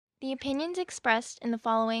The opinions expressed in the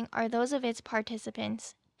following are those of its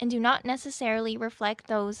participants and do not necessarily reflect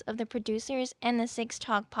those of the producers and the Six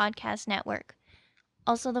Talk Podcast Network.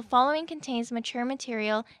 Also, the following contains mature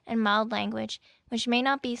material and mild language, which may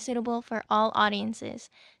not be suitable for all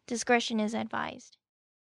audiences. Discretion is advised.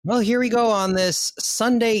 Well, here we go on this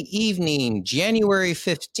Sunday evening, January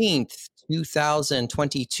 15th,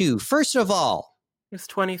 2022. First of all, it's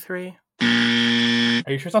 23.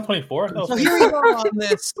 Are you sure it's not 24? So here we go on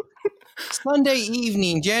this Sunday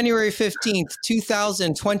evening, January 15th,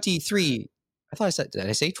 2023. I thought I said, did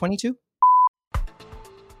I say 22?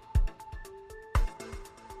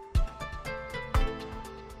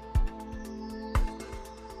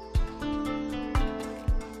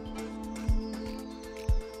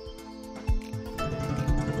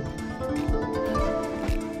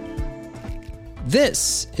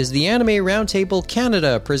 This is the Anime Roundtable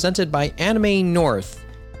Canada, presented by Anime North.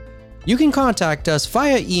 You can contact us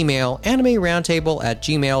via email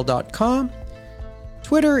animeroundtable@gmail.com,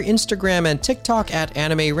 Twitter, Instagram, and TikTok at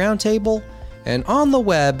Anime Roundtable, and on the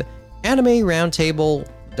web,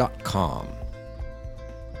 animeroundtable.com.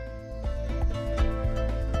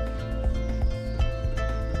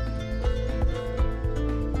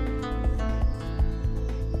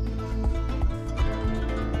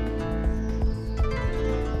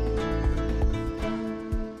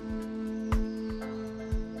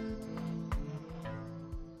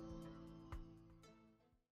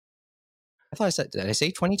 I thought I said, did I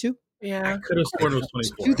say 22? Yeah. I could have sworn it was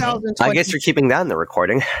 24. 2020. I guess you're keeping that in the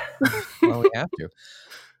recording. Well, we have to.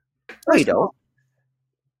 No, you don't.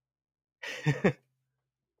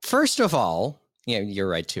 First of all, yeah, you're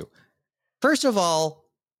right too. First of all,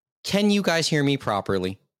 can you guys hear me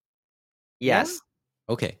properly? Yes.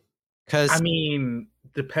 Okay. Because I mean,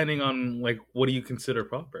 depending on like, what do you consider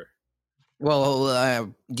proper?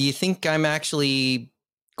 well, do you think I'm actually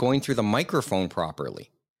going through the microphone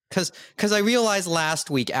properly? Because I realized last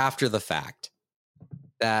week after the fact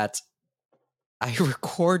that I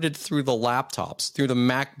recorded through the laptops, through the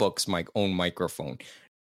MacBook's own microphone.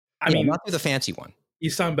 I mean, not through the fancy one. You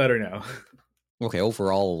sound better now. Okay,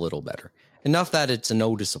 overall a little better. Enough that it's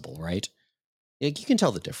noticeable, right? You can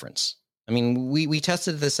tell the difference. I mean, we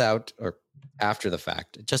tested this out or after the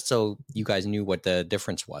fact, just so you guys knew what the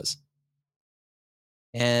difference was.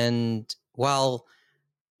 And while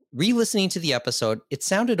re-listening to the episode, it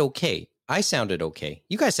sounded okay. I sounded okay.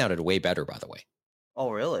 You guys sounded way better, by the way. Oh,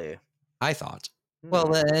 really? I thought.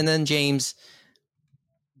 Well, and then James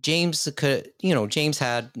could, James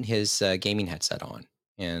had his gaming headset on,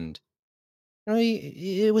 and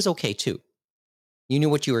it was okay too. You knew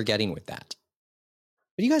what you were getting with that.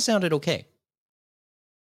 But you guys sounded okay.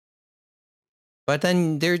 But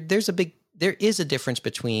then there is a difference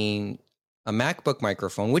between a MacBook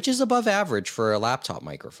microphone, which is above average for a laptop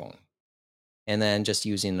microphone, and then just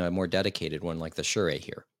using a more dedicated one like the Shure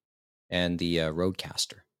here and the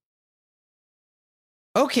Rodecaster.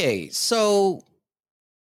 Okay, so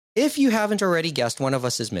if you haven't already guessed, one of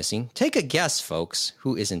us is missing. Take a guess, folks,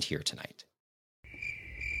 who isn't here tonight.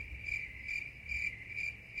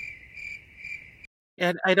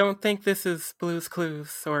 And I don't think this is Blue's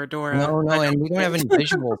Clues or Dora. No, and we don't have any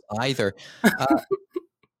visuals either.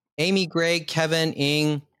 Amy, Greg, Kevin,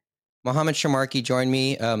 Ing, Mohammed Shamarki joined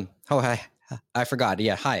me. Hi. I forgot.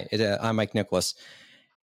 Yeah, hi. I'm Mike Nicholas.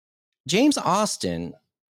 James Austin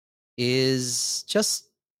is just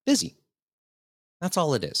busy. That's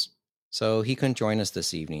all it is. So he couldn't join us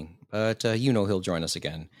this evening, but he'll join us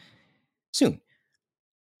again soon.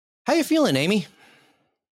 How you feeling, Amy?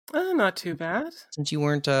 Not too bad. Since you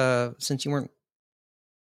weren't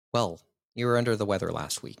well, you were under the weather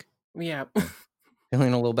last week. Yeah.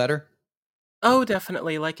 Feeling a little better? Oh,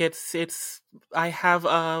 definitely. Like it's I have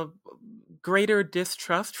a greater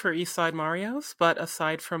distrust for East Side Mario's, but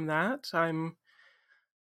aside from that, I'm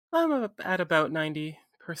at about 90%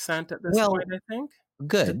 at this point, I think.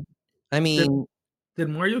 Good. I mean, did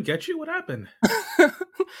Mario get you? What happened?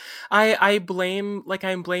 I'm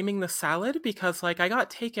blaming the salad because like I got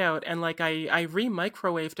takeout and like I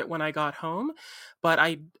re-microwaved it when I got home, but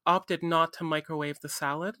I opted not to microwave the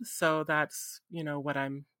salad, so that's what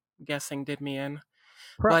I'm guessing did me in.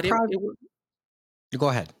 But go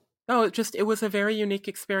ahead. No, it was a very unique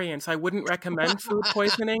experience. I wouldn't recommend food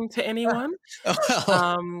poisoning to anyone.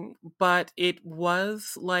 But it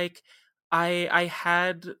was like I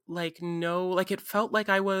had it felt like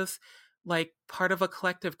I was like part of a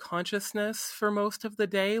collective consciousness for most of the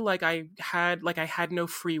day. Like I had no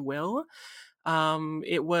free will.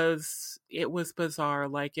 It was bizarre.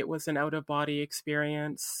 Like it was an out of body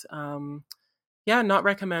experience. Yeah, not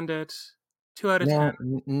recommended. 2 out of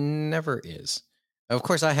 10. Never is. Of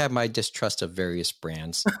course, I have my distrust of various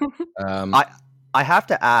brands. I have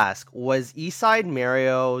to ask, was Eastside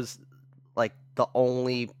Mario's like the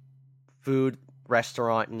only food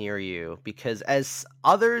restaurant near you? Because as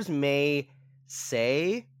others may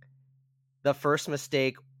say, the first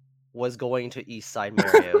mistake was going to Eastside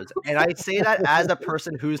Mario's. And I say that as a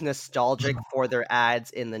person who's nostalgic for their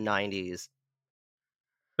ads in the 90s.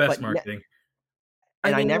 Best But marketing.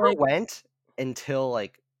 And I never like, went until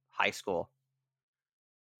like high school.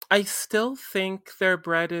 I still think their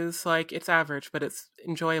bread is like it's average, but it's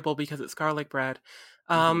enjoyable because it's garlic bread.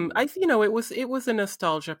 It was a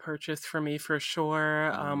nostalgia purchase for me for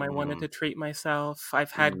sure. I wanted to treat myself.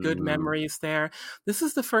 I've had good memories there. This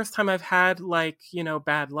is the first time I've had like,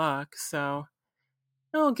 bad luck, so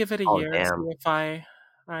I'll give it a year and see if I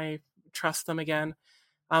trust them again.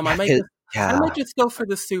 I might just go for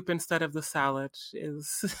the soup instead of the salad.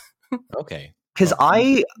 Okay. Because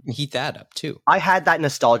I heat that up too. I had that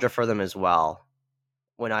nostalgia for them as well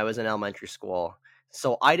when I was in elementary school.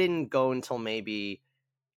 So I didn't go until maybe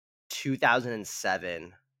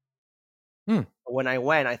 2007. When I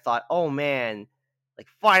went, I thought, oh man, like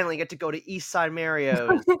finally get to go to Eastside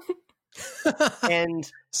Mario's. And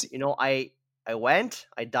I went,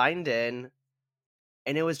 I dined in,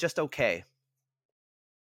 and it was just okay.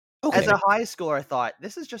 As a high schooler, I thought,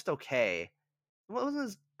 this is just okay. It wasn't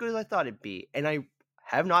as good as I thought it'd be, and I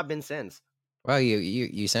have not been since. Well,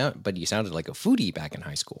 you sounded like a foodie back in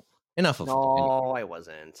high school. Enough of No, I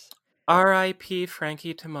wasn't. R.I.P.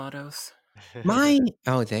 Frankie Tomatoes.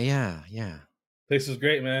 Yeah. Place was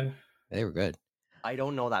great, man. They were good. I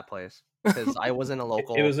don't know that place because I wasn't a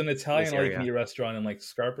local. It was an Italian all-you-can-eat restaurant in like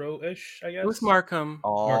Scarborough-ish, I guess. It was Markham.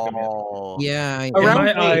 Oh, yeah. In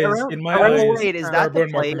my eyes, wait, is that the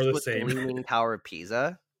place with the Leaning Tower of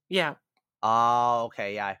Pisa? Yeah. Oh,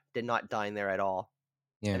 okay. Yeah, I did not dine there at all.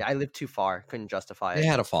 Yeah, I lived too far. Couldn't justify it. They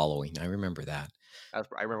had a following. I remember that. I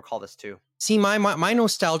remember call this too. See, my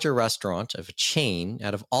nostalgia restaurant of a chain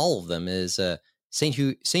out of all of them is Saint.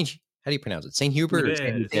 How do you pronounce it? Saint Hubert or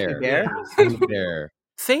Saint Hubert? Saint Hubert.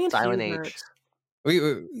 Saint Silent Hubert. H.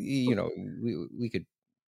 We could,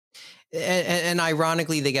 and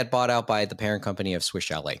ironically, they get bought out by the parent company of Swiss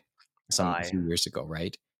Chalet a few years ago,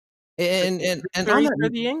 right? And for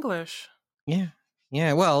the English. Yeah.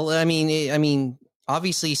 Well, I mean,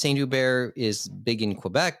 obviously, Saint Hubert is big in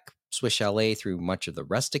Quebec. Swiss Chalet through much of the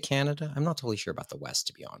rest of Canada. I'm not totally sure about the West,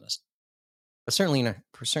 to be honest, but certainly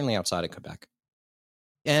outside of Quebec.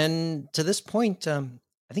 And to this point, I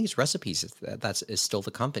think it's Recipes that is still the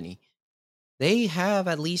company. They have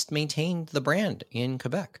at least maintained the brand in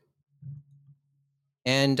Quebec,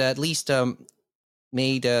 and at least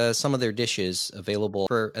made some of their dishes available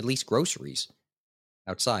for at least groceries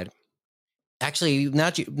outside. Actually,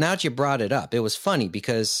 now that you brought it up, it was funny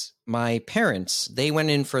because my parents, they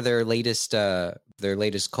went in for their latest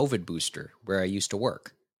COVID booster where I used to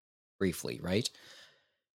work briefly, right?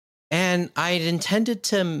 And I had intended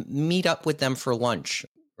to meet up with them for lunch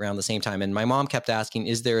around the same time. And my mom kept asking,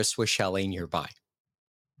 is there a Swiss Chalet nearby?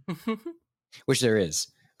 Which there is,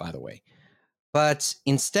 by the way. But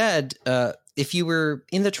instead, if you were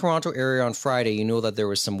in the Toronto area on Friday, you know that there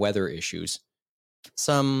was some weather issues.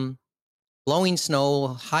 Some blowing snow,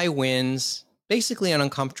 high winds, basically an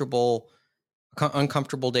uncomfortable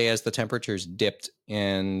day as the temperatures dipped,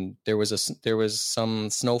 and there was some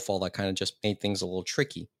snowfall that kind of just made things a little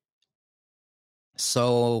tricky.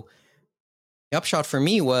 So the upshot for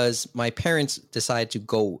me was my parents decided to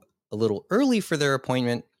go a little early for their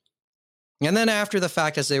appointment, and then after the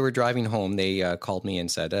fact, as they were driving home, they called me and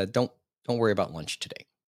said, "Don't worry about lunch today."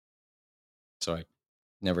 So I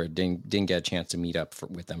never didn't get a chance to meet up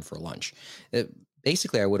with them for lunch.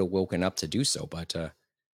 Basically, I would have woken up to do so, but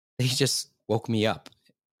they just woke me up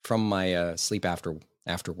from my sleep after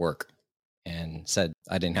work and said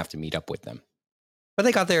I didn't have to meet up with them. But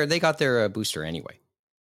they got their booster anyway.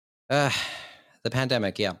 The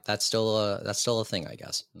pandemic, yeah, that's still a thing, I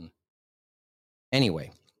guess.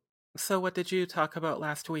 Anyway. So what did you talk about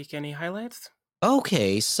last week? Any highlights?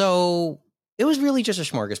 Okay, so it was really just a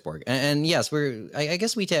smorgasbord, and yes, I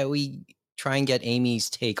guess we try and get Amy's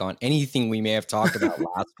take on anything we may have talked about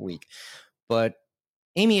last week, but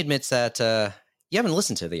Amy admits that you haven't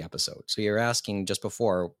listened to the episode, so you're asking just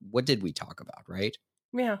before, what did we talk about, right?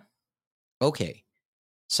 Yeah. Okay,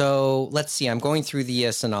 so let's see. I'm going through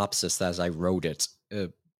the synopsis as I wrote it.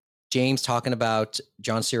 James talking about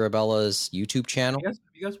John Cirabella's YouTube channel.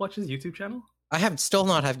 You guys watch his YouTube channel? I have still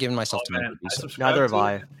not have given myself time to do so. Neither have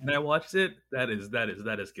I. And I watched it. That is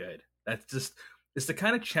good. That's just, it's the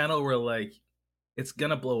kind of channel where like it's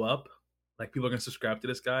gonna blow up. Like people are gonna subscribe to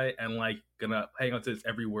this guy and like gonna hang on to his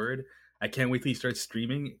every word. I can't wait till he starts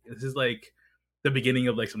streaming. This is like the beginning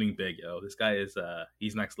of like something big, yo. This guy is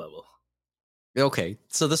he's next level. Okay,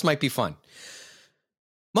 so this might be fun.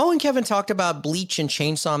 Mo and Kevin talked about Bleach and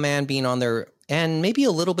Chainsaw Man being on there, and maybe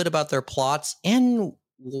a little bit about their plots and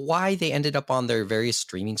why they ended up on their various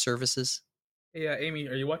streaming services. Yeah, Amy,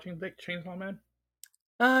 are you watching Big Chainsaw Man?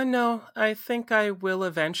 No, I think I will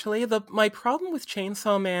eventually. My problem with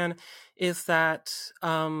Chainsaw Man is that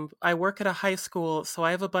I work at a high school, so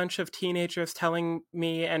I have a bunch of teenagers telling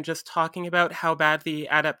me and just talking about how bad the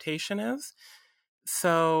adaptation is.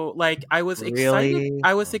 So, like, I was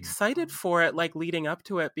excited for it, like, leading up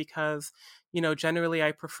to it, because, you know, generally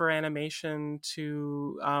I prefer animation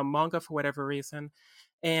to manga for whatever reason.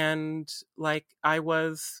 And, like, I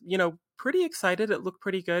was, you know, pretty excited. It looked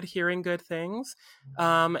pretty good, hearing good things.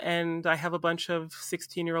 And I have a bunch of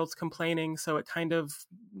 16-year-olds complaining, so it kind of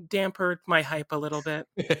dampened my hype a little bit.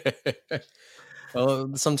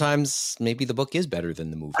 Well, sometimes maybe the book is better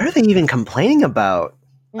than the movie. What are they even complaining about?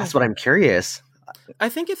 That's what I'm curious. I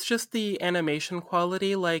think it's just the animation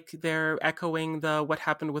quality. Like, they're echoing what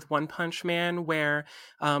happened with One Punch Man, where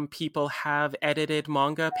people have edited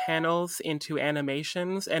manga panels into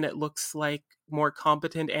animations, and it looks like more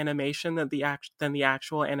competent animation than the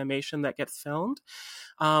actual animation that gets filmed.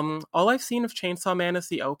 All I've seen of Chainsaw Man is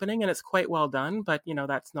the opening, and it's quite well done, but, you know,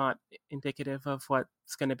 that's not indicative of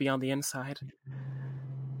what's going to be on the inside.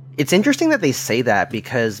 It's interesting that they say that,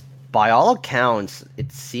 because by all accounts,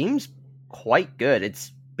 it seems quite good. It's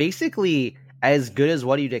basically as good as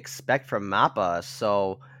what you'd expect from MAPPA.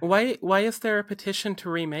 So why is there a petition to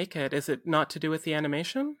remake it? Is it not to do with the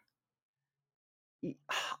animation?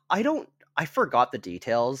 I forgot the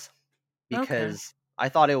details, because I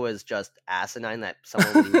thought it was just asinine that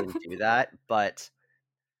someone would even do that. But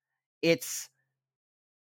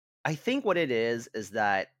I think what it is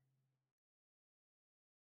that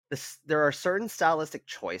there are certain stylistic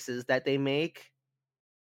choices that they make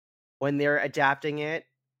when they're adapting it,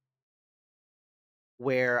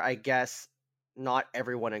 where I guess not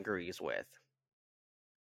everyone agrees with.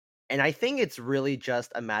 And I think it's really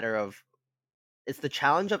just a matter of, it's the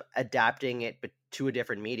challenge of adapting it to a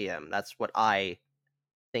different medium. That's what I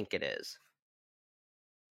think it is.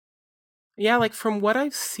 Yeah, like, from what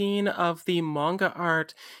I've seen of the manga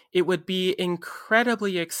art, it would be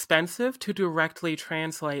incredibly expensive to directly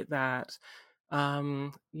translate that.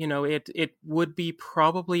 You know, it would be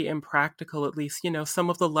probably impractical, at least, you know, some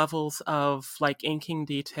of the levels of, like, inking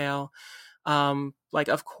detail. Like,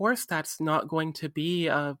 of course, that's not going to be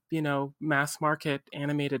a, you know, mass market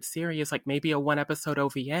animated series, like maybe a 1-episode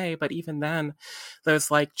OVA, but even then, there's,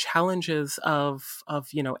 like, challenges of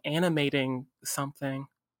you know, animating something.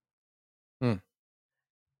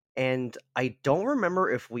 And I don't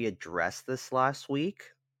remember if we addressed this last week.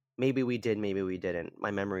 Maybe we did, maybe we didn't.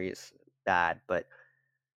 My memory is bad, but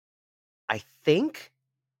I think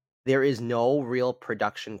there is no real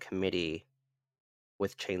production committee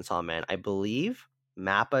with Chainsaw Man. I believe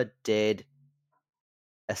MAPPA did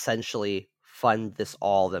essentially fund this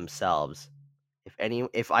all themselves.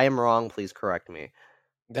 If I am wrong, please correct me.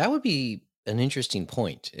 That would be an interesting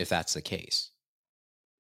point if that's the case.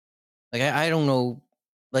 Like, I don't know.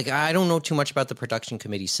 Like, I don't know too much about the production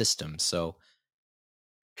committee system, so.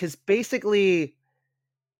 Because basically,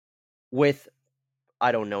 with,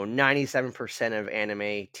 I don't know, 97% of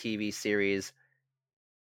anime TV series,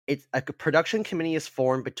 it's a production committee is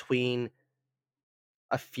formed between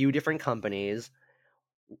a few different companies.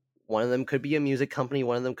 One of them could be a music company.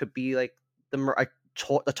 One of them could be like the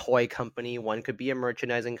toy company. One could be a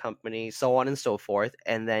merchandising company, so on and so forth.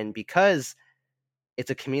 And then, because it's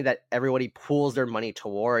a committee that everybody pools their money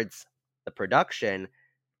towards the production,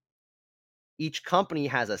 each company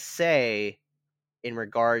has a say in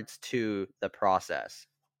regards to the process.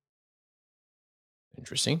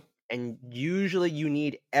 Interesting. And usually you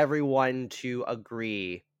need everyone to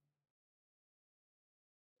agree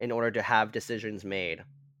in order to have decisions made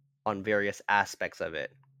on various aspects of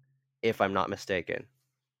it, if I'm not mistaken.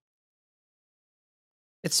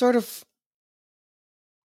 It's sort of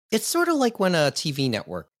like when a TV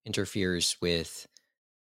network interferes with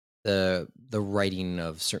the writing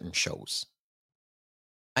of certain shows.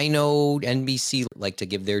 I know NBC like to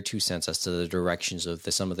give their 2 cents as to the directions of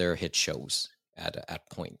some of their hit shows at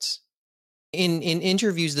points. In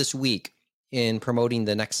interviews this week, in promoting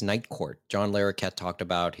the next Night Court, John Larroquette talked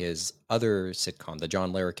about his other sitcom, The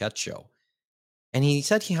John Larroquette Show. And he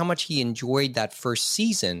said how much he enjoyed that first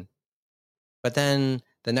season, but then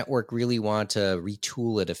the network really wanted to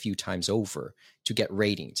retool it a few times over to get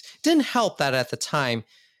ratings. It didn't help that at the time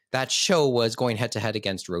that show was going head-to-head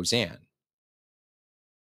against Roseanne.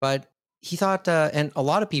 But he thought, and a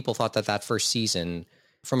lot of people thought that first season,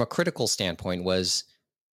 from a critical standpoint, was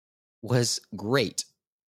great,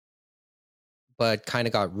 but kind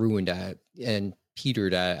of got ruined and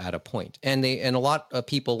petered at a point. And a lot of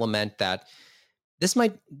people lament that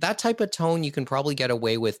that type of tone you can probably get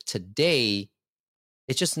away with today.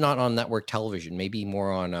 It's just not on network television, maybe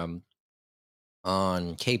more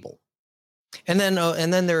on cable. And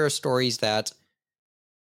then there are stories that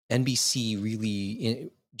NBC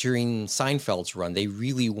really, during Seinfeld's run, they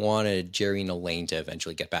really wanted Jerry and Elaine to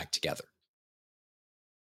eventually get back together,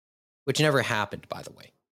 which never happened, by the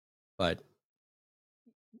way. But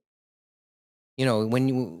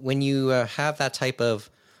when you have that type of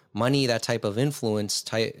money, that type of influence,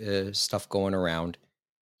 stuff going around,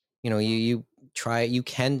 you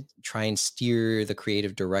can try and steer the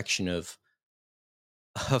creative direction of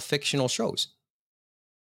fictional shows.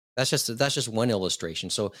 That's just one illustration.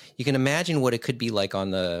 So you can imagine what it could be like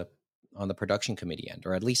on the production committee end,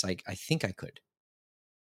 or at least I think I could,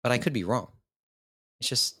 but I could be wrong. It's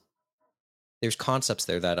just there's concepts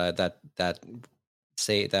there that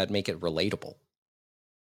make it relatable.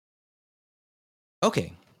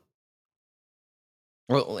 Okay.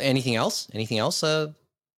 Well, anything else?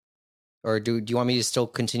 Or do you want me to still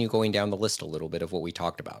continue going down the list a little bit of what we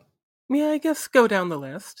talked about? Yeah, I guess go down the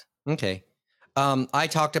list. Okay. I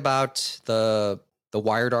talked about the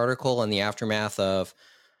Wired article and the aftermath of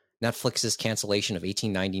Netflix's cancellation of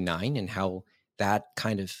 1899 and how that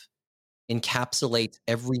kind of encapsulates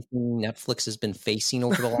everything Netflix has been facing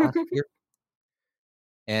over the last year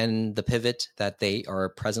and the pivot that they are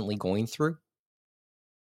presently going through.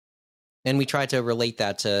 And we tried to relate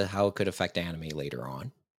that to how it could affect anime later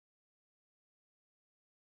on.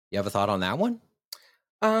 You have a thought on that one?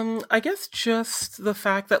 I guess just the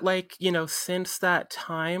fact that, since that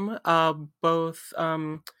time, both,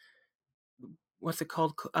 what's it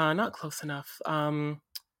called? Not Close Enough.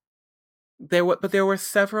 There were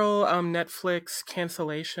several Netflix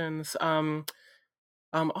cancellations.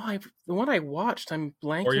 The one I watched, I'm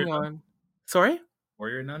blanking on. Sorry?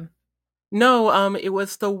 Warrior Nun? No, it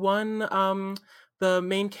was the one. The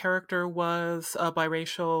main character was a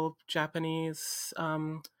biracial Japanese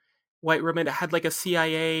white woman. It had like a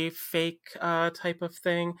CIA fake type of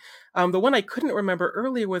thing. The one I couldn't remember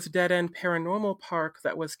earlier was Dead End Paranormal Park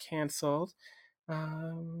that was canceled.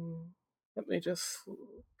 Let me just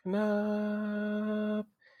look up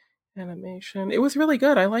animation. It was really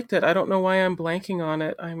good. I liked it. I don't know why I'm blanking on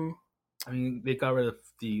it. I mean, they got rid of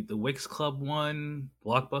the Wix Club one.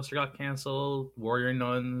 Blockbuster got canceled. Warrior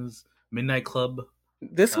Nuns, Midnight Club.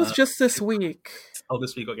 This was just this week. Oh,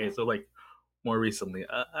 this week. Okay, so more recently.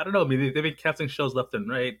 I don't know. I mean, they've been casting shows left and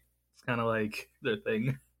right. It's kind of like their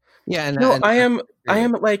thing. Yeah, I am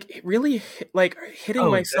really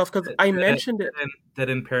hitting myself because I mentioned it.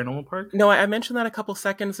 Dead End Paranormal Park? No, I mentioned that a couple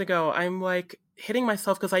seconds ago. I'm hitting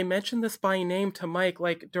myself because I mentioned this by name to Mike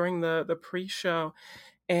during the pre-show,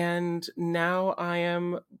 and now I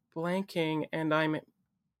am blanking, and I'm.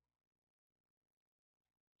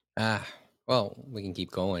 Well, we can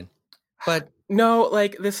keep going, but no,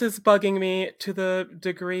 this is bugging me to the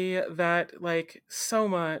degree that so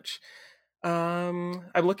much. I'm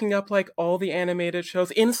looking up all the animated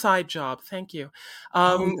shows. Inside Job, thank you.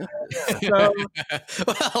 Well,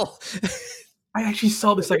 I actually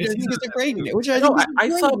saw the second season. It's a great name. Which I think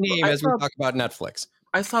is a great name as we talk about Netflix.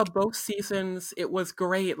 I saw both seasons. It was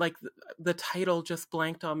great. The title just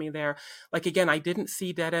blanked on me there. Again, I didn't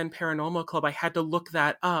see Dead End Paranormal Club. I had to look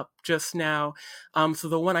that up just now. So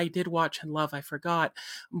the one I did watch and love, I forgot.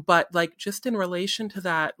 But just in relation to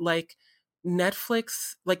that,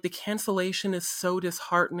 Netflix, the cancellation is so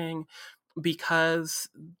disheartening because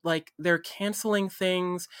they're canceling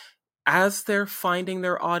things as they're finding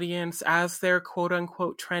their audience, as they're quote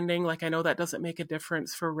unquote trending. I know that doesn't make a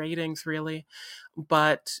difference for ratings really,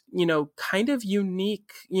 but kind of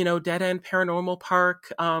unique, Dead End Paranormal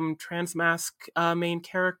Park, Transmask main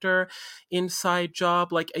character, Inside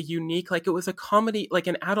Job, a unique, it was a comedy,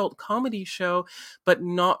 an adult comedy show, but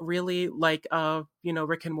not really Rick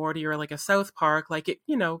and Morty or a South Park. It,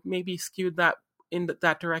 maybe skewed that in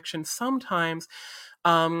that direction sometimes.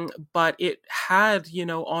 But it had,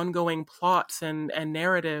 ongoing plots and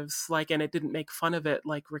narratives, and it didn't make fun of it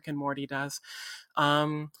like Rick and Morty does.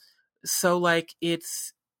 So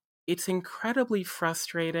it's incredibly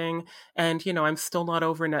frustrating. And, I'm still not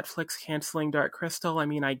over Netflix canceling Dark Crystal. I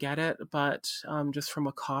mean, I get it, but just from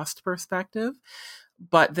a cost perspective,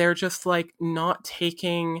 but they're just not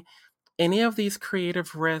taking any of these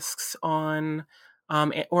creative risks on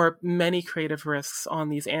or many creative risks on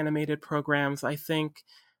these animated programs. I think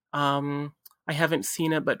I haven't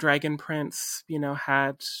seen it, but Dragon Prince,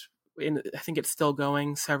 had I think it's still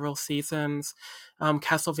going, several seasons.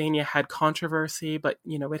 Castlevania had controversy, but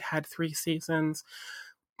it had 3 seasons.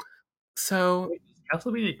 So Wait, is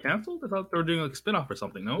Castlevania canceled? I thought they were doing like a spin-off or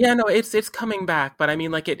something, no? yeah, no, it's coming back, but I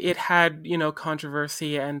mean, like it had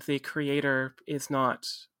controversy, and the creator is not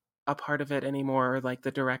a part of it anymore, or like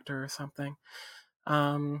the director or something.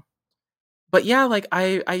 But yeah, like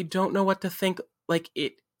I don't know what to think. Like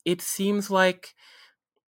it seems like,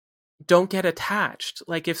 don't get attached.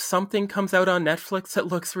 Like if something comes out on Netflix that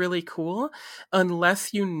looks really cool,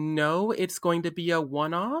 unless it's going to be a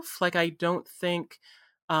one-off, like I don't think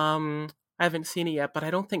I haven't seen it yet, but I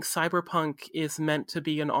don't think Cyberpunk is meant to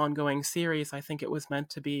be an ongoing series. I think it was meant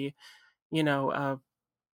to be,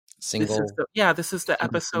 Single. This is the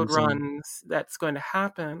episode season. runs that's going to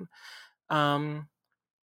happen. And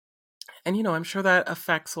I'm sure that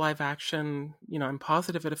affects live action. I'm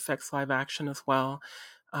positive it affects live action as well.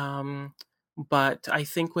 But I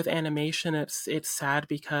think with animation, it's sad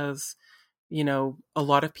because a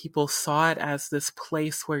lot of people saw it as this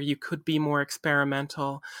place where you could be more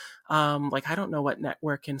experimental. Like I don't know what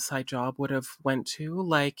network Inside Job would have went to.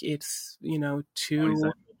 Like it's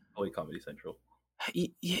too Comedy Central.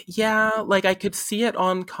 yeah, like I could see it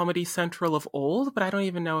on Comedy Central of old, but I don't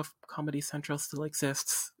even know if Comedy Central still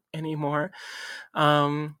exists anymore.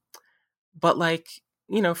 But like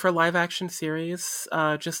for live action series,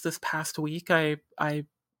 just this past week, I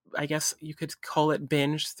guess you could call it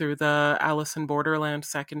binge through the Alice in Borderland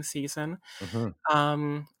second season,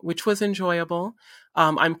 which was enjoyable.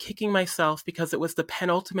 I'm kicking myself because it was the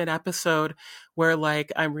penultimate episode where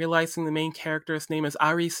like I'm realizing the main character's name is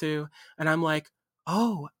Arisu, and I'm like,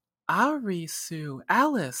 oh, Arisu,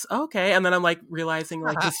 Alice, okay. And then I'm like realizing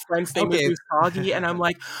like his friend's name is Usagi, and I'm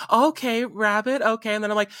like, okay, Rabbit, okay. And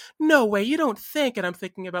then I'm like, no way, you don't think. And I'm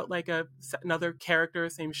thinking about like another character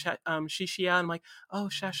named Shishia. I'm like, oh,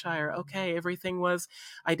 Cheshire, okay. Everything was,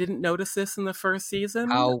 I didn't notice this in the first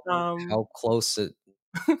season. How close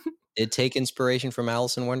it take inspiration from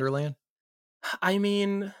Alice in Wonderland? I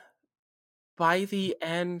mean, by the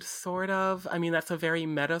end, sort of. I mean, that's a very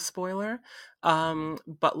meta spoiler.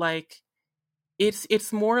 But like,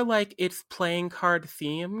 it's more like it's playing card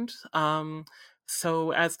themed.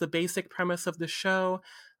 So as the basic premise of the show,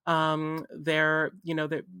 the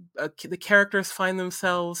characters find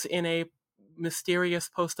themselves in a mysterious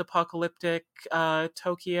post-apocalyptic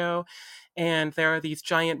Tokyo, and there are these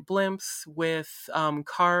giant blimps with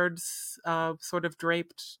cards sort of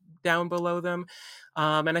draped down below them.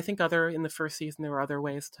 And I think in the first season there were other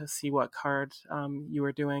ways to see what card you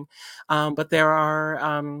were doing. But there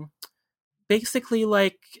are basically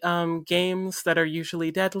like games that are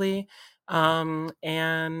usually deadly.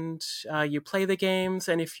 And you play the games,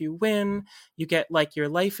 and if you win, you get like your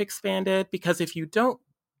life expanded, because if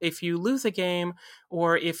you lose a game,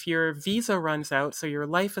 or if your visa runs out, so your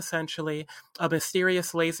life essentially, a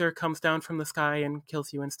mysterious laser comes down from the sky and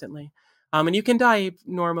kills you instantly. And you can die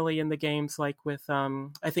normally in the games, like with,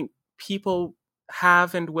 I think people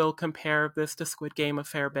have and will compare this to Squid Game a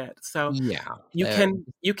fair bit. So yeah,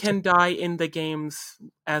 you can die in the games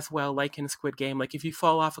as well, like in Squid Game. Like if you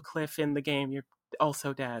fall off a cliff in the game, you're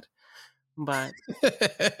also dead. But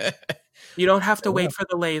you don't have to wait for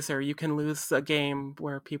the laser. You can lose a game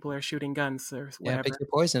where people are shooting guns or whatever. Yeah, pick your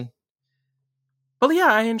poison. But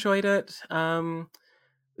yeah, I enjoyed it.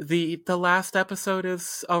 The last episode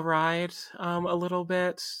is a ride, a little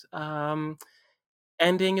bit.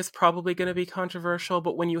 Ending is probably going to be controversial,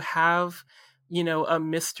 but when you have, a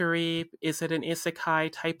mystery, is it an isekai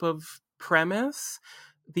type of premise,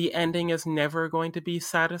 the ending is never going to be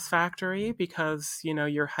satisfactory, because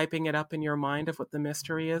you're hyping it up in your mind of what the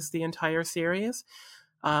mystery is the entire series.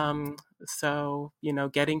 So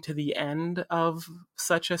getting to the end of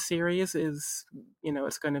such a series is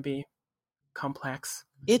it's going to be complex.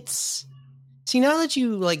 Now that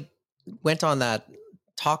you like went on that,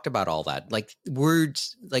 talked about all that, like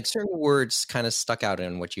words, like certain words kind of stuck out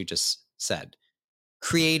in what you just said: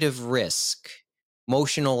 creative risk,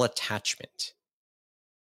 emotional attachment,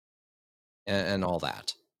 and all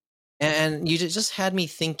that. And you just had me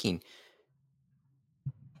thinking,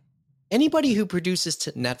 anybody who produces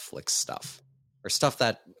to Netflix stuff, or stuff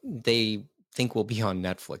that they think will be on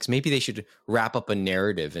Netflix, maybe they should wrap up a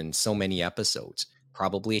narrative in so many episodes,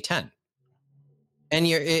 probably 10. And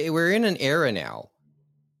we're in an era now,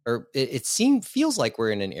 or it feels like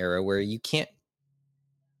we're in an era where you can't,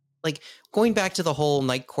 like, going back to the whole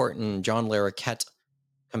Night Court and John Larroquette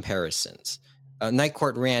comparisons. Night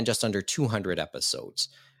Court ran just under 200 episodes.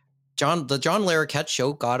 The John Larroquette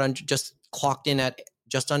show just clocked in at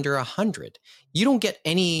just under 100. You don't get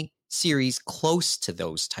any series close to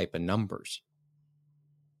those type of numbers.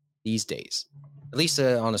 these days, at least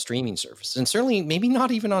on a streaming service, and certainly maybe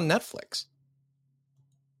not even on Netflix.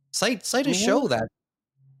 Cite a show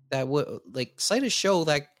cite a show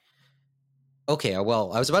that. Okay,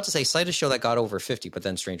 well, I was about to say cite a show that got over 50, but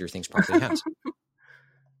then Stranger Things probably has,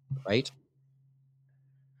 right?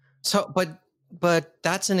 So, but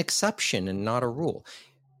that's an exception and not a rule.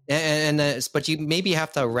 But you maybe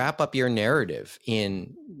have to wrap up your narrative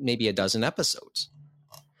in maybe a dozen episodes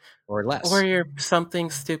or less. Or you're something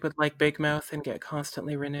stupid like Big Mouth and get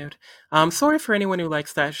constantly renewed. Sorry for anyone who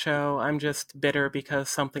likes that show. I'm just bitter because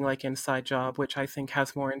something like Inside Job, which I think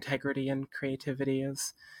has more integrity and creativity,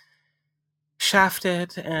 is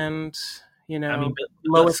shafted, and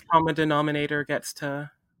lowest common denominator gets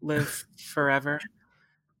to live forever.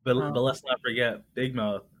 But let's not forget, Big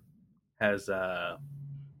Mouth has that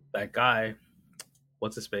guy.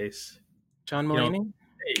 What's his face? John Mulaney.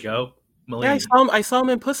 There you go. Yeah, I saw him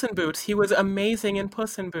in Puss in Boots. He was amazing in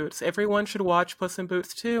Puss in Boots. Everyone should watch Puss in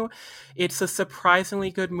Boots too. It's a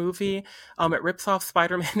surprisingly good movie. It rips off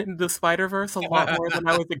Spider-Man into the Spider-Verse a lot more than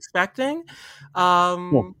I was expecting.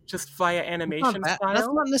 Just via animation style. That's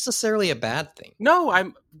not necessarily a bad thing. No,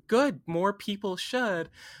 I'm good. More people should.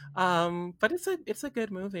 But it's a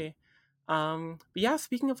good movie. But yeah,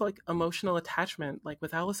 speaking of like emotional attachment, like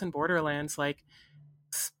with Alice in Borderlands, like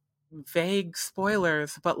vague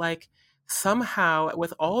spoilers, but like somehow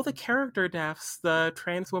with all the character deaths, the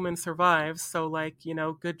trans woman survives. So like,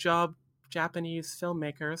 good job, Japanese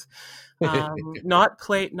filmmakers. Not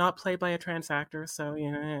played by a trans actor. So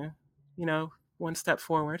one step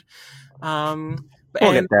forward. We'll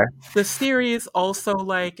get there. The series also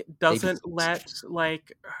like doesn't let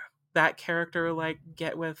like that character like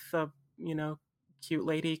get with the cute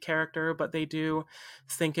lady character, but they do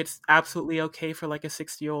think it's absolutely okay for like a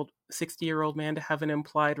 60-year-old man to have an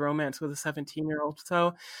implied romance with a 17-year-old.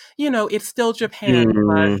 So, it's still Japan.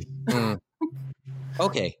 But...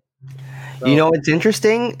 Okay. So... it's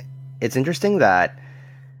interesting. It's interesting that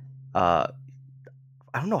I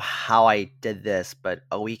don't know how I did this, but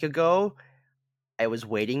a week ago I was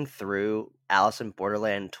wading through Alice in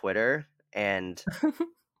Borderland Twitter, and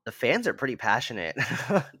the fans are pretty passionate.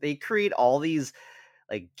 They create all these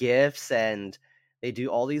like GIFs, and they do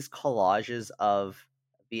all these collages of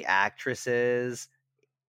the actresses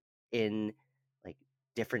in like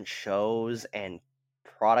different shows and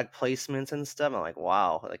product placements and stuff. I'm like,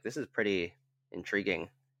 wow, like this is pretty intriguing.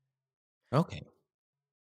 Okay.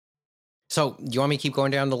 So, do you want me to keep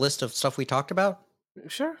going down the list of stuff we talked about?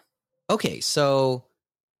 Sure. Okay, so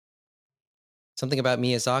something about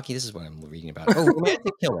Miyazaki. This is what I'm reading about. Oh,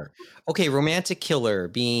 Romantic Killer. Okay, Romantic Killer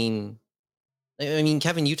being... I mean,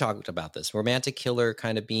 Kevin, you talked about this. Romantic Killer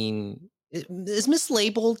kind of being... Is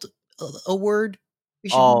mislabeled a word?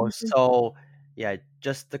 So... Yeah,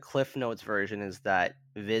 just the Cliff Notes version is that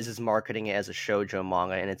Viz is marketing it as a shoujo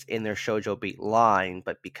manga, and it's in their Shoujo Beat line,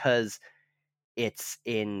 but because it's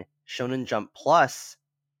in Shonen Jump Plus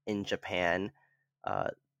in Japan,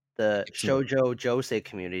 the Shoujo Josei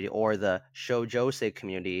community or the Shoujosei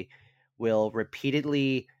community will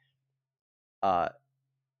repeatedly,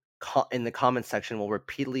 in the comments section, will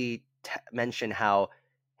repeatedly mention how,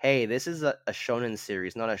 hey, this is a shonen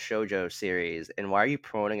series, not a shoujo series, and why are you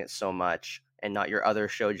promoting it so much and not your other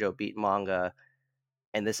Shoujo Beat manga?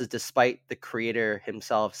 And this is despite the creator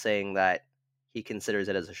himself saying that he considers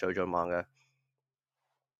it as a shoujo manga.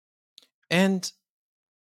 And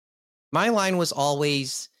my line was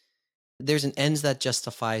always, there's an ends that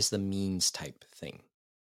justifies the means type thing.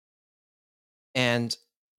 And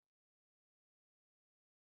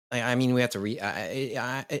I mean, we have to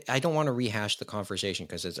I don't want to rehash the conversation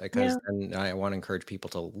because then I want to encourage people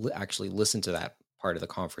to actually listen to that part of the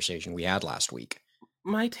conversation we had last week.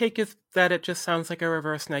 My take is that it just sounds like a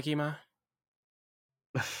reverse Negima.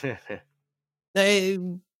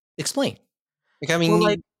 Explain. Like, I mean,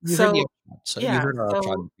 you heard our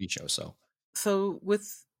show. So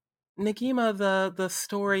with Negima, the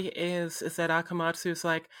story is that Akamatsu's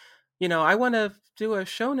like, I want to do a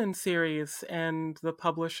shonen series, and the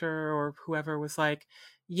publisher or whoever was like,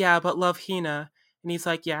 yeah, but love Hina. And he's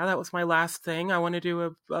like, yeah, that was my last thing. I want to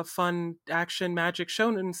do a fun action magic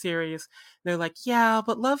shonen series. And they're like, yeah,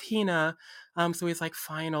 but love Hina. So he's like,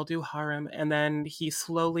 fine, I'll do harem. And then he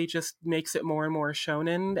slowly just makes it more and more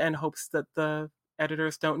shonen and hopes that the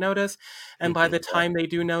editors don't notice. And by the time they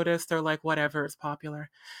do notice, they're like, whatever, it's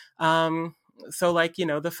popular. So like,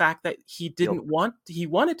 the fact that he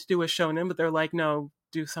wanted to do a shonen, but they're like, no,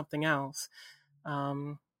 do something else.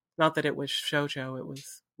 Not that it was shoujo, it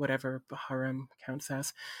was whatever harem counts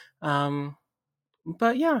as.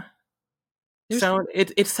 But yeah. So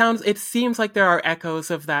it seems like there are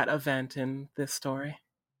echoes of that event in this story.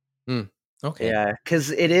 Okay. Yeah, because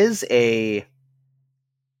it's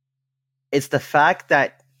the fact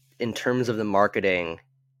that in terms of the marketing,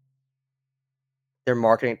 they're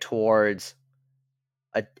marketing towards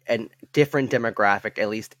a different demographic, at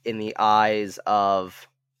least in the eyes of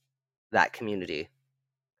that community.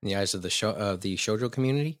 In the eyes of the shoujo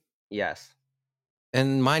community? Yes.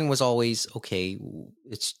 And mine was always, okay,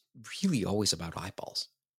 it's really always about eyeballs.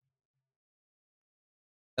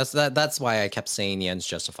 That's why I kept saying the ends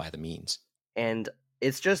justify the means. And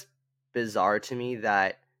it's just bizarre to me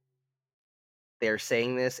that they're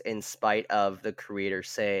saying this in spite of the creator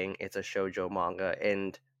saying it's a shoujo manga,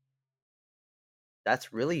 and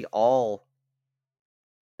that's really all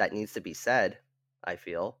that needs to be said, I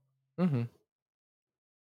feel. Mm-hmm.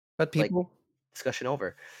 But people... discussion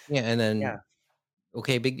over. Yeah, and then...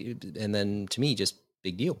 Okay, and then to me, just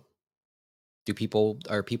big deal.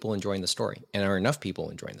 Are people enjoying the story? And are enough people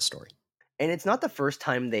enjoying the story? And it's not the first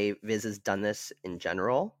time Viz has done this in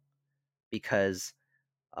general, because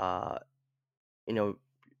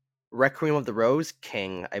Requiem of the Rose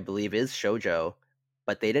King, I believe, is shoujo,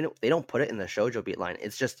 but they don't put it in the shoujo beat line.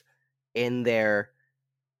 It's just in their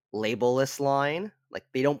labelless line. Like,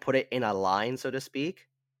 they don't put it in a line, so to speak.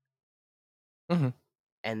 Mm-hmm.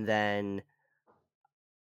 And then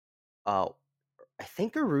I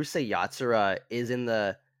think Urusei Yatsura is in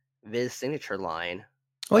the Viz signature line.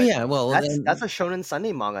 Oh yeah, well, that's a Shonen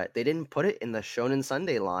Sunday manga. They didn't put it in the Shonen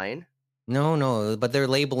Sunday line. No, but their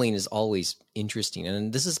labeling is always interesting,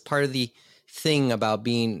 and this is part of the thing about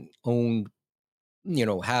being owned.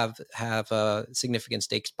 Have significant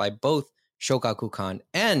stakes by both Shogakukan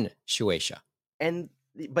and Shueisha.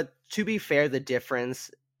 But to be fair, the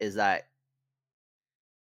difference is that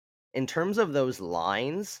in terms of those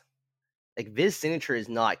lines, like, Viz signature is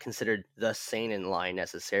not considered the seinen line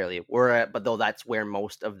necessarily. But though that's where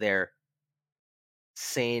most of their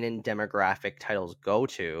seinen demographic titles go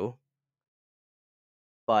to.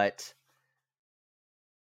 But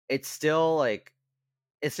it's still like,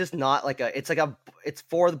 it's just not like it's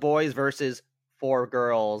for the boys versus for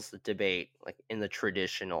girls debate, like, in the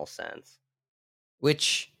traditional sense.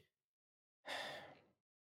 Which,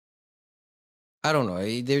 I don't know.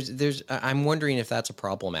 I'm wondering if that's a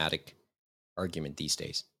problematic argument these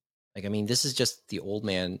days. Like, I mean, this is just the old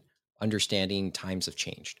man understanding times have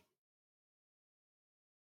changed.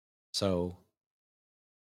 So,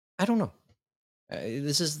 I don't know.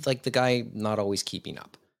 This is like the guy not always keeping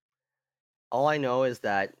up. All I know is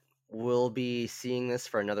that we'll be seeing this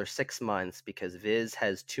for another 6 months, because Viz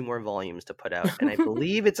has 2 more volumes to put out, and I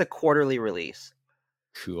believe it's a quarterly release.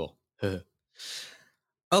 Cool.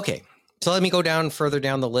 Okay, so let me go further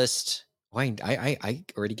down the list. I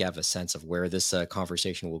already have a sense of where this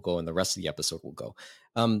conversation will go, and the rest of the episode will go.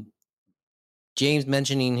 James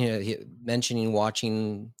mentioning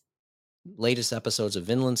watching latest episodes of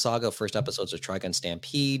Vinland Saga, first episodes of Trigun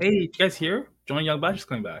Stampede. Hey, you guys hear? Johnny Young Bash is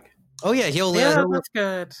coming back. Oh yeah, that's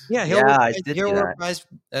good. Yeah, he'll reprise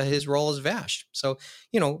his role as Vash. So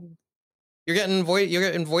you're getting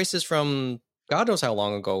voices from God knows how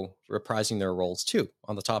long ago reprising their roles too,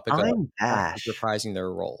 on the topic of Vash reprising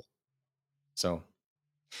their role. So,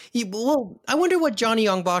 I wonder what Johnny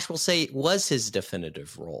Young Bosch will say was his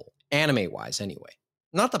definitive role, anime wise, anyway.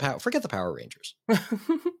 Not forget the Power Rangers.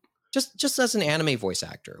 Just as an anime voice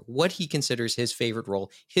actor, what he considers his favorite role,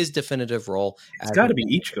 his definitive role. It's got to be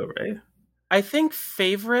Ichigo, right? I think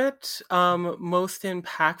favorite, most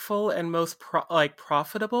impactful, and most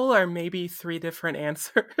profitable are maybe 3 different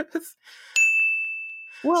answers.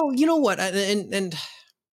 Well, you know what, and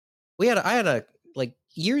I had a like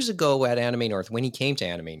years ago at Anime North, when he came to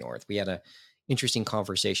Anime North, we had a interesting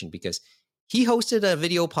conversation, because he hosted a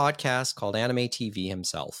video podcast called Anime TV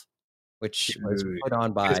himself, which was put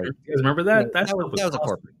on by... You guys remember that? That was awesome. A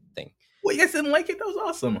corporate thing. Well, you guys didn't like it? That was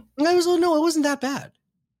awesome. No, it wasn't that bad.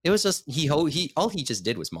 It was just all he just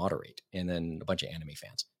did was moderate, and then a bunch of anime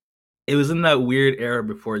fans. It was in that weird era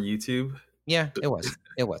before YouTube. Yeah, it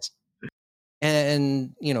was.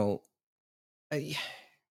 And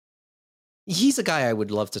he's a guy I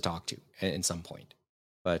would love to talk to at some point.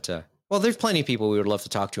 But there's plenty of people we would love to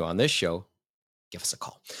talk to on this show. Give us a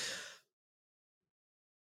call.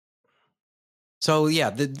 So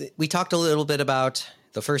yeah, we talked a little bit about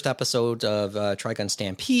the first episode of Trigun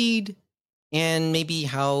Stampede, and maybe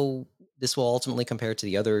how this will ultimately compare to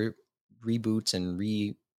the other reboots and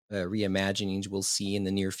reimaginings we'll see in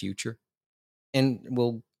the near future. And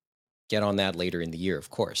we'll get on that later in the year, of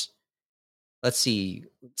course. Let's see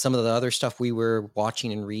some of the other stuff we were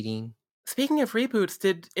watching and reading. Speaking of reboots,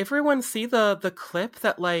 did everyone see the clip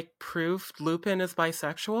that proved Lupin is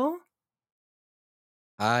bisexual?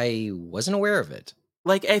 I wasn't aware of it.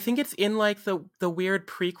 Like, I think it's in like the weird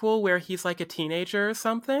prequel where he's like a teenager or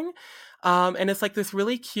something. And it's like this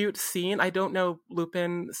really cute scene. I don't know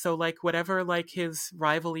Lupin, so like whatever, like his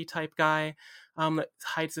rival-y type guy that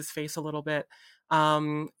hides his face a little bit.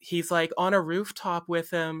 He's like on a rooftop with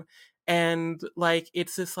him, and like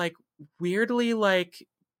it's this like weirdly like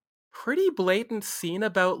pretty blatant scene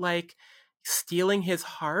about like stealing his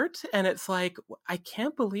heart, and it's like I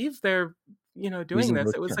can't believe they're doing Using this.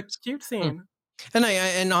 those It was a terms. cute scene.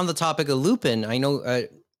 And on the topic of Lupin, I know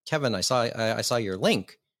Kevin, I saw your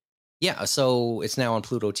link. Yeah, so it's now on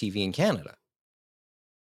Pluto TV in Canada.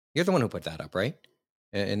 You're the one who put that up, right?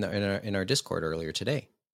 In our Discord earlier today.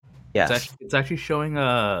 Yes. It's actually showing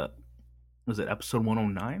was it episode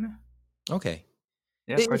 109? Okay.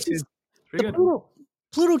 Yeah, It's part two. just- It's pretty the good.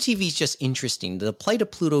 Pluto TV is just interesting. The plight of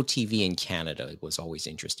Pluto TV in Canada was always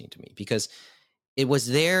interesting to me because it was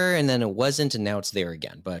there and then it wasn't, and now it's there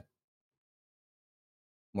again, but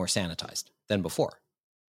more sanitized than before,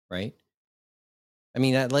 right? I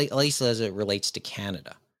mean, at least as it relates to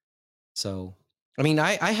Canada. So, I mean,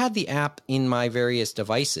 I had the app in my various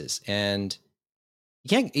devices, and you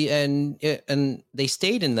can't, and they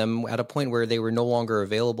stayed in them at a point where they were no longer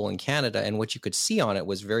available in Canada, and what you could see on it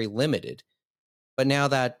was very limited. But now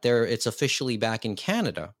that it's officially back in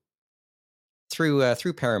Canada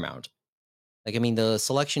through Paramount, like, I mean, the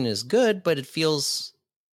selection is good, but it feels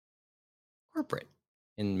corporate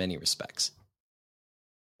in many respects.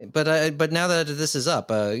 But now that this is up,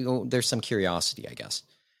 there's some curiosity, I guess.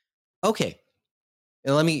 Okay,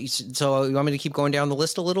 so you want me to keep going down the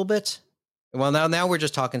list a little bit? Well, now we're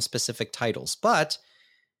just talking specific titles, but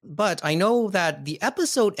I know that the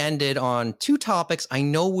episode ended on two topics I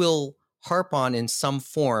know we'll harp on in some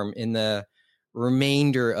form in the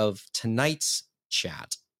remainder of tonight's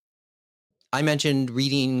chat. I mentioned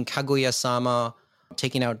reading Kaguya-sama,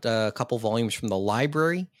 taking out a couple volumes from the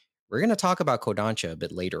library. We're going to talk about Kodansha a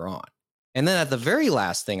bit later on. And then at the very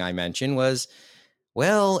last thing I mentioned was,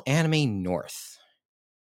 well, Anime North.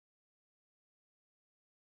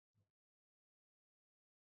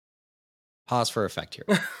 Pause for effect here.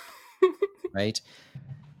 Right?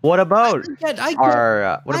 What about I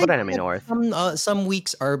Anime get North? Some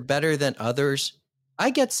weeks are better than others. I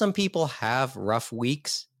get some people have rough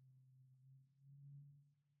weeks.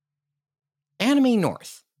 Anime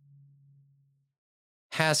North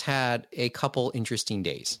has had a couple interesting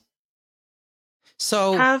days.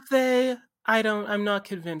 So Have they? I'm not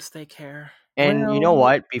convinced they care. And you know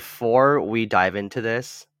what? Before we dive into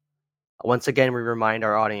this, once again, we remind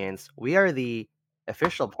our audience we are the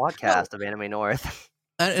official podcast of Anime North.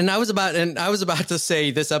 And I was about to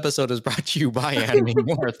say this episode is brought to you by Anime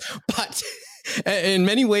North, but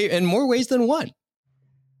in more ways than one.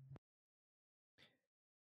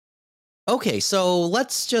 Okay, so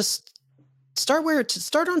let's just start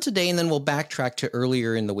on today, and then we'll backtrack to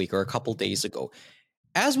earlier in the week or a couple days ago.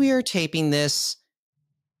 As we are taping this,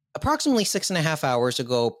 approximately 6.5 hours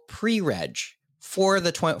ago, pre-reg for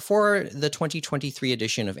the 2023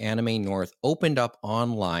 edition of Anime North opened up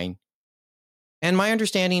online. And my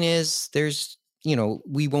understanding is there's,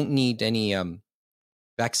 we won't need any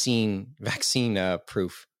vaccine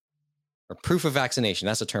proof or proof of vaccination.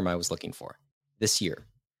 That's the term I was looking for this year.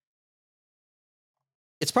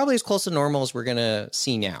 It's probably as close to normal as we're going to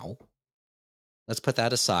see now. Let's put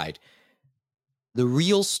that aside. The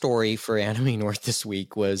real story for Anime North this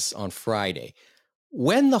week was on Friday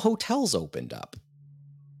when the hotels opened up.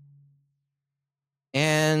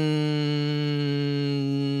 And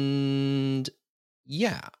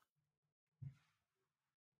yeah.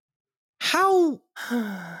 How?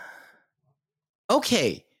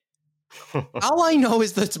 Okay. All I know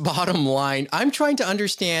is that's bottom line. I'm trying to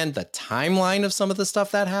understand the timeline of some of the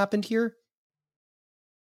stuff that happened here.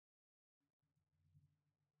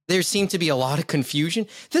 There seemed to be a lot of confusion.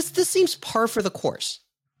 This seems par for the course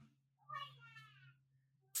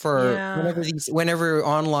for whenever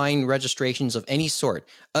online registrations of any sort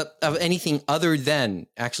of anything other than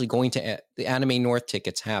actually going to the Anime North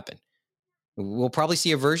tickets happen. We'll probably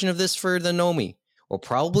see a version of this for the Nomi. We'll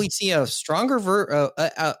probably see a stronger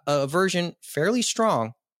version, fairly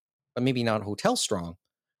strong, but maybe not hotel strong,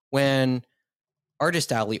 when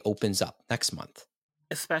Artist Alley opens up next month.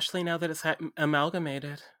 Especially now that it's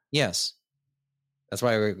amalgamated. Yes. That's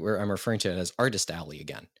why I'm referring to it as Artist Alley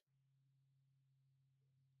again.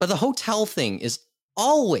 But the hotel thing is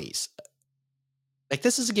always, like,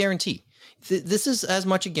 this is a guarantee. This is as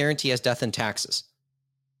much a guarantee as death and taxes.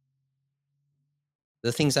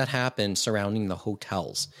 The things that happen surrounding the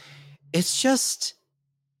hotels. It's just,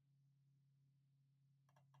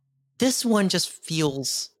 this one just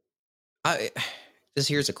feels,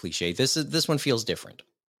 here's a cliche. This one feels different.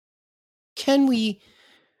 Can we?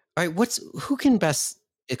 All right, who can best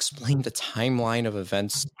explain the timeline of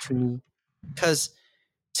events to me? Because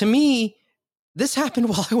to me, this happened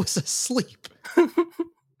while I was asleep.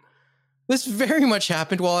 This very much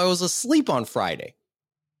happened while I was asleep on Friday.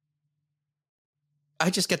 I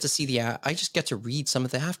just get to read some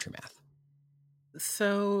of the aftermath.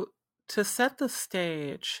 So to set the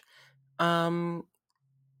stage,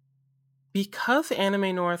 because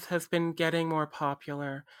Anime North has been getting more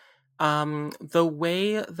popular, the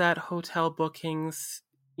way that hotel bookings,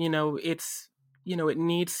 it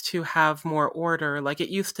needs to have more order. Like, it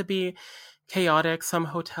used to be chaotic. Some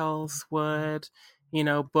hotels would,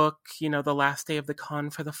 book, the last day of the con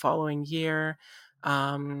for the following year.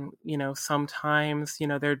 Sometimes,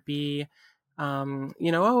 there'd be,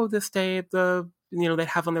 this day they'd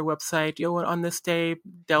have on their website, on this day,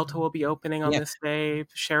 Delta will be opening, on this day,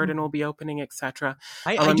 Sheraton will be opening, etc.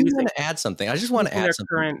 I do want to add something. I just want to add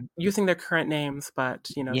something. Using their current names, but,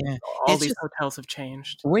 all these hotels have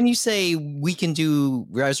changed. When you say we can do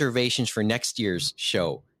reservations for next year's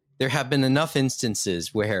show, there have been enough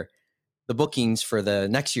instances where the bookings for the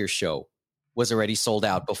next year's show was already sold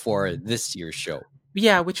out before this year's show.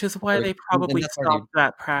 Yeah, which is why they probably stopped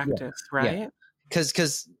that practice, right?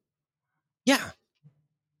 Because,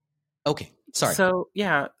 okay, sorry.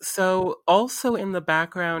 So also in the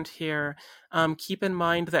background here, keep in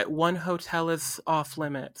mind that one hotel is off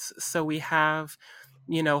limits. So we have,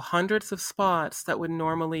 hundreds of spots that would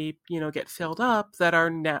normally, get filled up that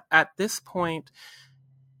are at this point,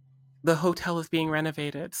 the hotel is being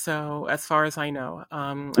renovated. So as far as I know,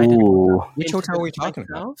 which hotel are we talking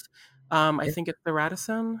about? I think it's the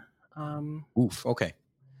Radisson. Okay.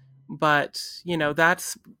 But,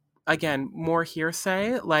 that's, again, more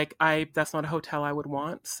hearsay. Like, that's not a hotel I would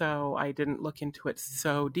want, so I didn't look into it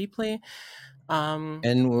so deeply. And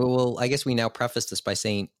I guess we now preface this by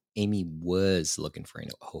saying Amy was looking for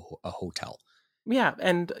a hotel. Yeah,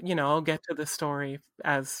 and, I'll get to the story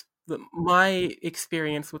as my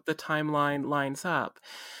experience with the timeline lines up.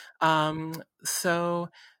 So,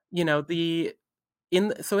 in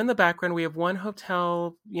the background, we have one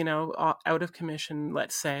hotel, out of commission,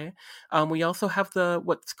 let's say. We also have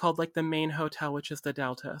what's called like the main hotel, which is the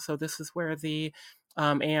Delta. So this is where the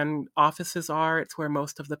and offices are. It's where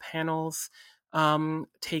most of the panels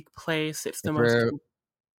take place. It's the most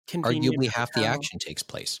convenient. Arguably half the action takes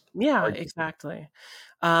place. Yeah, exactly.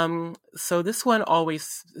 So this one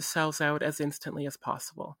always sells out as instantly as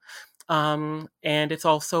possible. And it's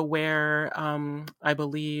also where I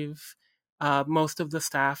believe most of the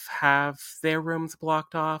staff have their rooms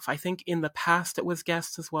blocked off. I think in the past it was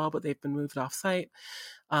guests as well, but they've been moved off site.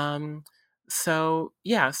 So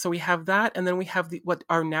we have that, and then we have what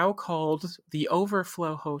are now called the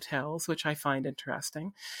overflow hotels, which I find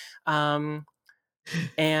interesting.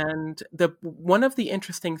 And one of the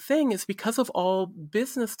interesting thing is, because of all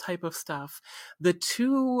business type of stuff, the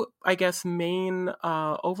two, I guess, main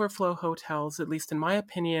overflow hotels, at least in my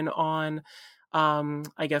opinion, on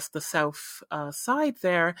I guess the south side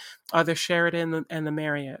there, are the Sheraton and the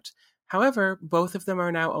Marriott. However, both of them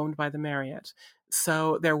are now owned by the Marriott.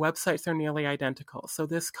 So their websites are nearly identical. So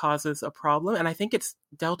this causes a problem. And I think it's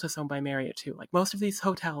Delta's owned by Marriott too. Like, most of these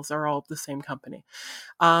hotels are all the same company.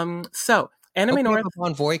 So Anime North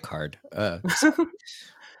on Void card.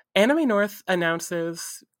 Anime North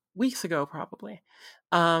announces weeks ago, probably,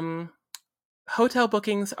 hotel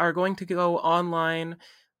bookings are going to go online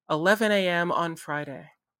 11 a.m. on Friday.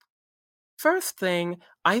 First thing,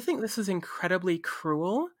 I think this is incredibly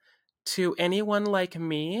cruel to anyone like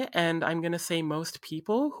me, and I'm going to say most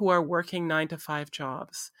people who are working 9-to-5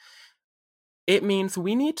 jobs. It means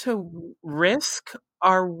we need to risk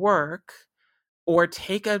our work or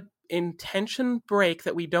take a intention break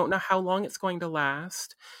that we don't know how long it's going to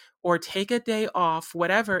last, or take a day off,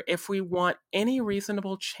 whatever, if we want any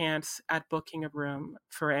reasonable chance at booking a room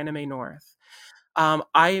for Anime North.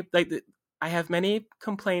 I have many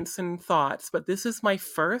complaints and thoughts, but this is my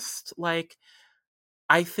first,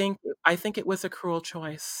 I think it was a cruel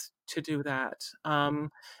choice to do that. And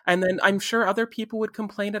then I'm sure other people would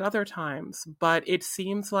complain at other times, but it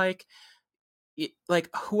seems like,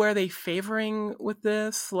 who are they favoring with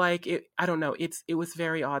this? I don't know. It was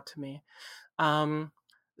very odd to me.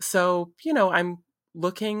 So, I'm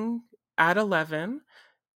looking at 11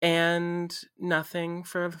 and nothing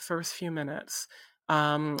for the first few minutes.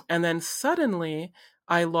 And then suddenly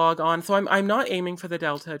I log on. So I'm not aiming for the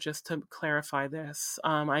Delta, just to clarify this.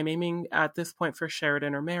 I'm aiming at this point for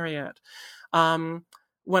Sheraton or Marriott.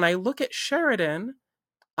 When I look at Sheraton,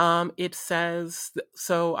 It says,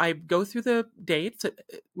 so I go through the dates,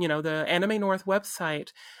 the Anime North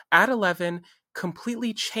website at 11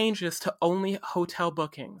 completely changes to only hotel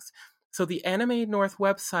bookings. So the Anime North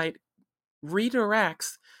website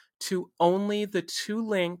redirects to only the 2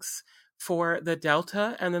 links for the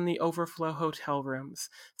Delta and then the Overflow hotel rooms.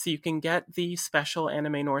 So you can get the special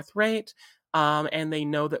Anime North rate, and they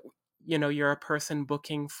know that, you're a person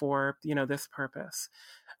booking for, this purpose.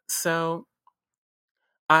 So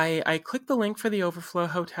I click the link for the Overflow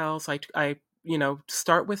hotels. I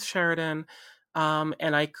start with Sheridan,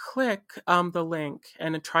 and I click the link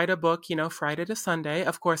and try to book, Friday to Sunday.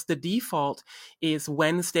 Of course, the default is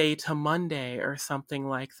Wednesday to Monday or something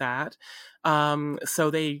like that. So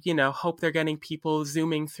they, hope they're getting people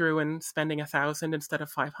zooming through and spending 1,000 instead of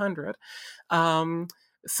 500.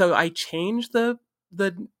 So I change the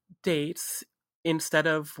dates instead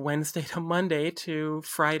of Wednesday to Monday to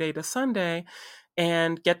Friday to Sunday,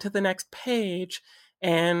 and get to the next page,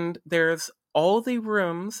 and there's all the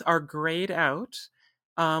rooms are grayed out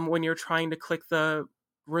when you're trying to click the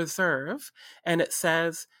reserve, and it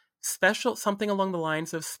says special, something along the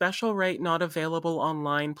lines of special rate not available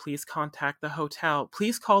online, please contact the hotel,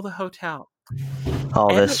 please call the hotel.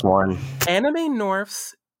 Oh, this one. Anime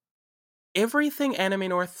North's everything Anime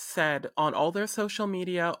North said on all their social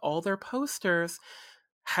media, all their posters,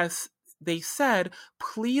 they said,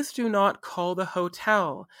 please do not call the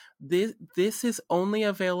hotel. This is only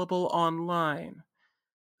available online.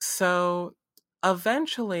 So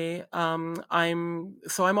eventually, I'm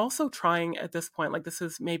also trying at this point, like, this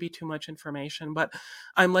is maybe too much information, but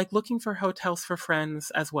I'm like looking for hotels for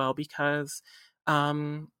friends as well, because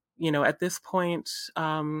at this point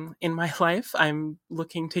in my life, I'm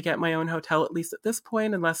looking to get my own hotel, at least at this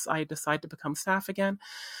point, unless I decide to become staff again.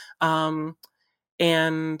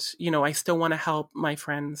 And, I still want to help my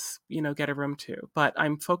friends, get a room too. But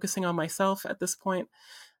I'm focusing on myself at this point.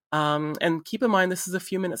 And keep in mind, this is a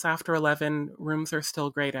few minutes after 11. Rooms are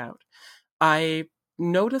still grayed out. I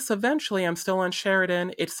notice eventually I'm still on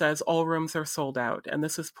Sheridan. It says all rooms are sold out. And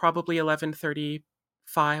this is probably 11:35,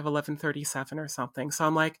 11:37 or something. So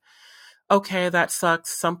I'm like, okay, that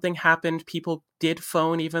sucks. Something happened. People did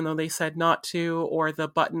phone even though they said not to, or the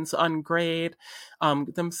buttons ungrayed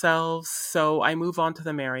themselves. So I move on to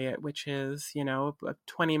the Marriott, which is, a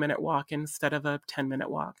 20-minute walk instead of a 10-minute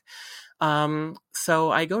walk.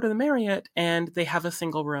 So I go to the Marriott and they have a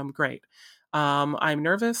single room. Great. I'm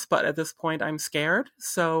nervous, but at this point I'm scared.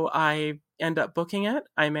 So I end up booking it.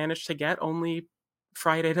 I managed to get only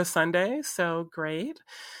Friday to Sunday. So great.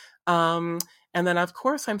 And then, of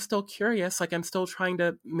course, I'm still curious. Like, I'm still trying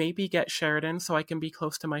to maybe get Sheridan so I can be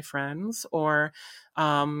close to my friends, or,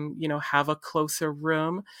 have a closer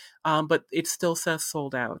room. But it still says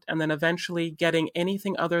sold out. And then eventually getting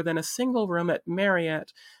anything other than a single room at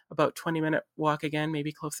Marriott, about 20-minute walk again,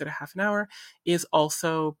 maybe closer to half an hour, is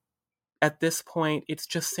also, at this point, it's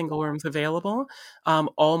just single rooms available.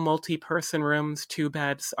 All multi-person rooms, 2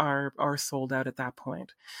 beds are sold out at that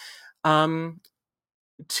point.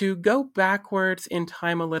 To go backwards in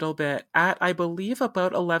time a little bit, at, I believe,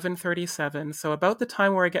 about 11:37, so about the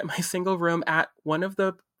time where I get my single room at one of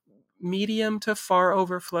the medium to far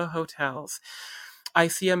overflow hotels, I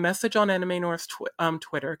see a message on Anime North's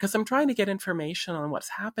Twitter, because I'm trying to get information on what's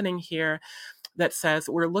happening here, that says,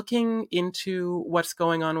 we're looking into what's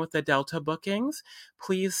going on with the Delta bookings.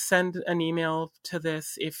 Please send an email to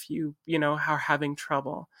this if you are having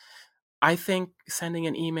trouble. I think sending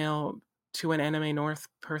an email to an Anime North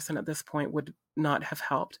person at this point would not have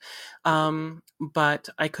helped. But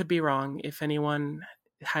I could be wrong. If anyone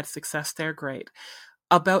had success there, great.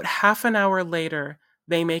 About half an hour later,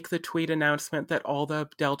 they make the tweet announcement that all the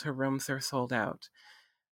Delta rooms are sold out.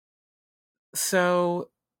 So,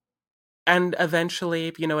 and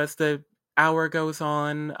eventually, as the hour goes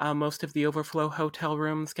on, most of the overflow hotel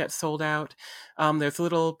rooms get sold out. There's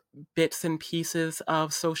little bits and pieces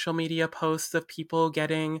of social media posts of people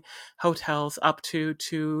getting hotels up to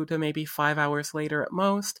 2 to maybe 5 hours later at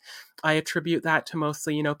most. I attribute that to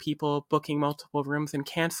mostly, people booking multiple rooms and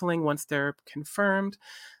canceling once they're confirmed.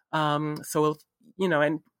 So,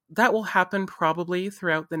 and that will happen probably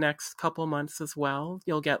throughout the next couple months as well.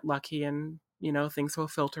 You'll get lucky and, things will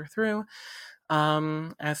filter through.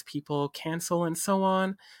 As people cancel and so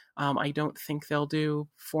on. I don't think they'll do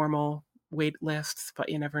formal wait lists, but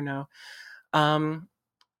you never know.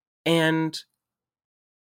 And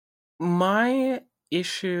my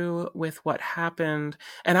issue with what happened,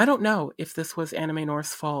 and I don't know if this was Anime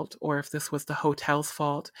North's fault or if this was the hotel's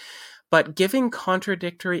fault, but giving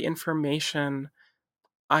contradictory information,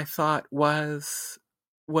 I thought was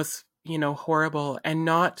horrible, and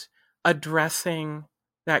not addressing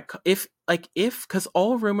that because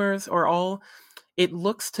all rumors or all, it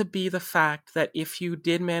looks to be the fact that if you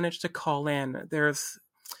did manage to call in, there's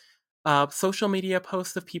social media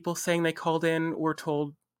posts of people saying they called in were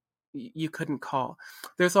told you couldn't call.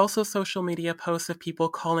 There's also social media posts of people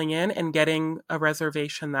calling in and getting a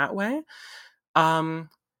reservation that way. I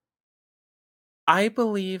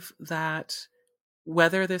believe that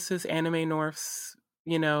whether this is Anime North's,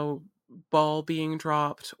 ball being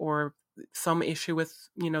dropped or some issue with,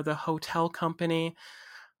 the hotel company,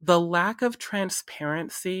 the lack of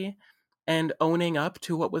transparency and owning up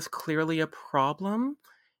to what was clearly a problem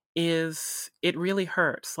it really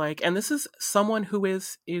hurts. And this is someone who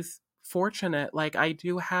is fortunate. I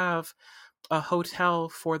do have a hotel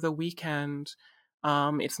for the weekend.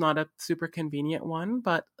 It's not a super convenient one,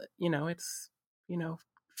 but it's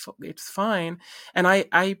it's fine. And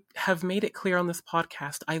I have made it clear on this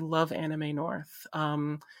podcast, I love Anime North.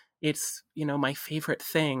 It's my favorite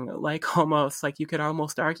thing. Almost you could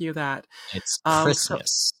almost argue that it's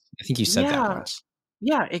Christmas. I think you said that once.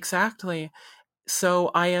 Yeah, exactly.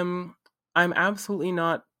 So I'm absolutely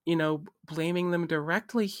not, blaming them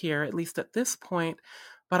directly here, at least at this point,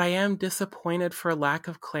 but I am disappointed for lack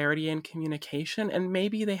of clarity and communication, and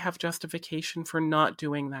maybe they have justification for not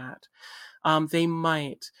doing that. They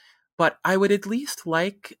might, but I would at least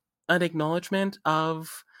like an acknowledgement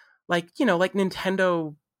of, like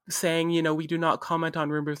Nintendo saying, we do not comment on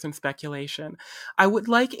rumors and speculation. I would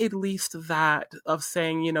like at least that of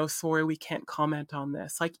saying, sorry, we can't comment on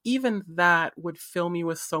this. Even that would fill me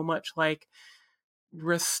with so much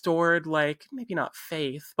restored, maybe not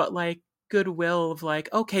faith, but goodwill of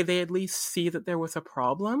okay, they at least see that there was a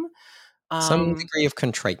problem. Some degree of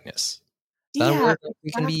contriteness. Is that a word that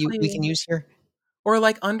we can use here? Or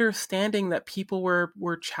understanding that people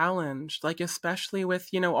were challenged, especially with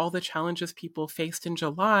all the challenges people faced in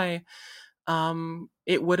July.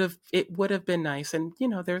 It would have been nice, and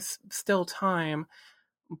there's still time,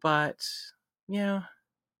 but yeah.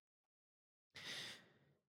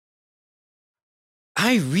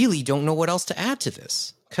 I really don't know what else to add to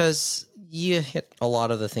this, because you hit a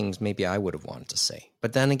lot of the things maybe I would have wanted to say,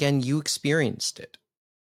 but then again, you experienced it,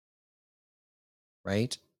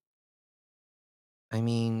 right? I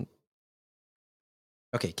mean,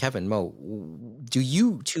 okay, Kevin, Mo, do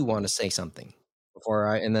you two want to say something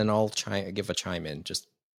before and then I'll give a chime in, just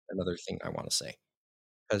another thing I want to say.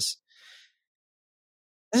 Because,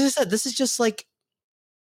 as I said, this is just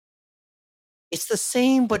it's the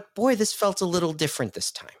same, but boy, this felt a little different this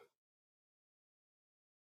time.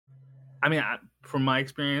 I mean, from my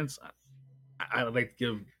experience, I would like to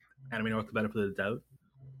give Anime North the benefit of the doubt.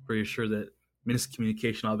 Pretty sure that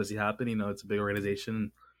miscommunication obviously happened. It's a big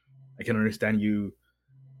organization. I can understand the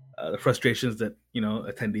frustrations that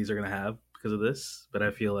attendees are going to have because of this, but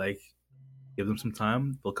I feel like give them some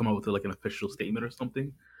time. They'll come up with an official statement or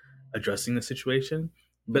something addressing the situation.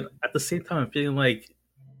 But at the same time, I'm feeling like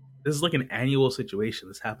this is an annual situation.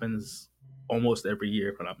 This happens almost every year,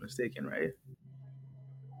 if I'm not mistaken, right?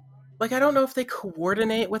 I don't know if they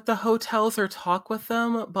coordinate with the hotels or talk with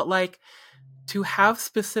them, but to have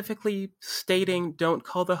specifically stating don't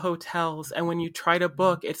call the hotels, and when you try to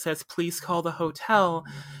book, it says please call the hotel,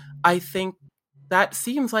 I think that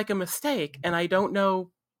seems like a mistake, and I don't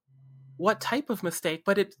know what type of mistake,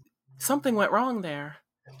 but something went wrong there.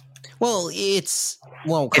 Well, it's a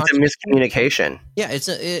miscommunication. Yeah,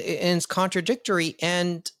 it's contradictory,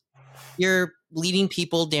 and you're leading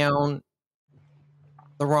people down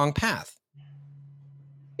the wrong path.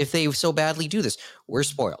 If they so badly do this, we're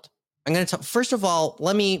spoiled. I'm going to first of all,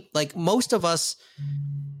 let me, most of us,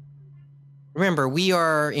 remember, we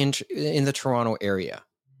are in the Toronto area.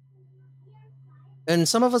 And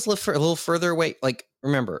some of us live a little further away.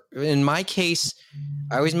 Remember, in my case,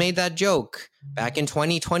 I always made that joke back in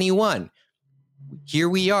 2021. Here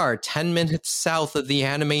we are, 10 minutes south of the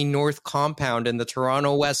Anime North compound in the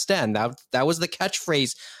Toronto West End. That was the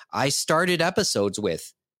catchphrase I started episodes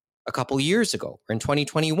with a couple years ago, or in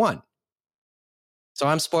 2021. So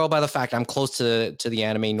I'm spoiled by the fact I'm close to the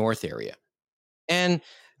Anime North area. And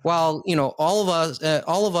while,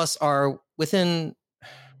 all of us are within,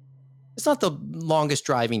 it's not the longest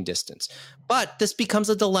driving distance, but this becomes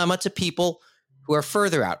a dilemma to people who are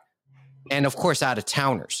further out. And of course, out of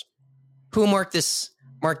towners who mark this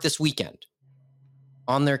weekend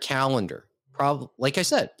on their calendar. Probably, like I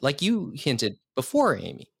said, like you hinted before,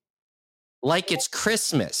 Amy, like it's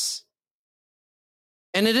Christmas.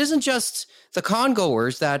 And it isn't just the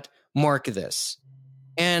con-goers that mark this.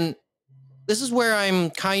 And this is where I'm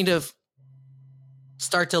kind of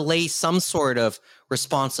start to lay some sort of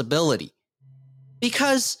responsibility.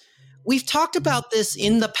 Because we've talked about this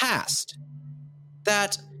in the past.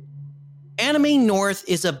 that Anime North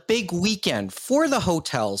is a big weekend for the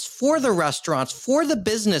hotels, for the restaurants, for the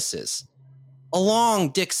businesses along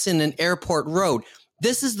Dixon and Airport Road.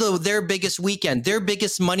 This is their biggest weekend, their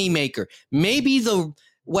biggest moneymaker. Maybe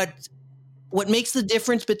what makes the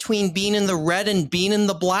difference between being in the red and being in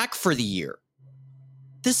the black for the year.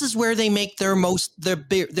 This is where they make their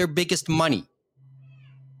biggest money.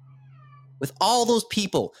 With all those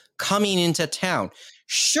people coming into town,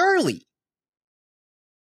 surely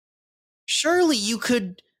you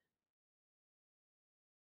could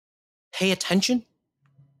pay attention.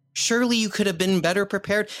 Surely you could have been better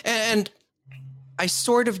prepared. And I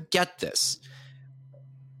sort of get this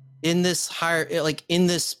in this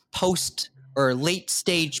post or late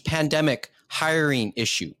stage pandemic hiring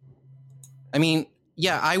issue. I mean,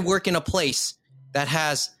 yeah, I work in a place that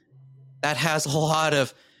has a lot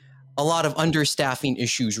of understaffing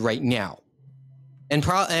issues right now. And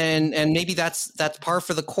maybe that's par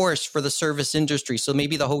for the course for the service industry. So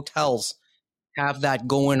maybe the hotels have that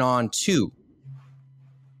going on too.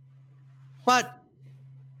 But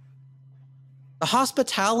the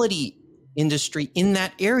hospitality industry in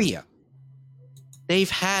that area, they've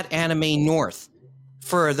had Anime North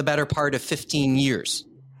for the better part of 15 years,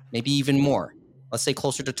 maybe even more. Let's say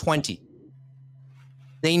closer to 20.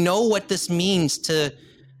 They know what this means to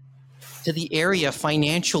the area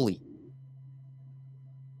financially.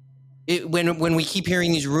 When we keep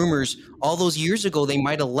hearing these rumors, all those years ago, they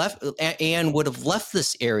might have left, Anne would have left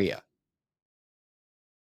this area.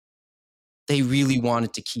 They really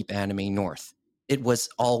wanted to keep Anime North. It was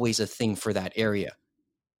always a thing for that area.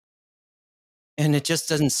 And it just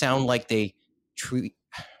doesn't sound like they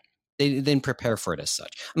didn't prepare for it as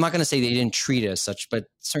such. I'm not going to say they didn't treat it as such, but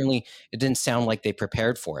certainly it didn't sound like they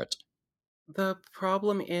prepared for it. The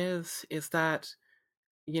problem is that,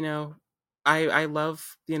 I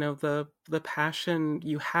love, the passion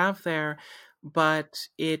you have there, but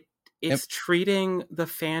it's treating the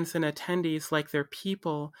fans and attendees like they're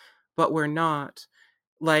people, but we're not.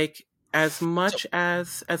 Like, as much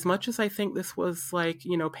as I think this was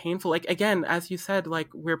painful, again, as you said,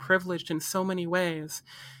 we're privileged in so many ways.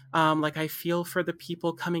 I feel for the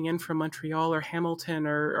people coming in from Montreal or Hamilton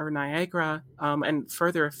or Niagara, and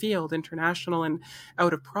further afield, international and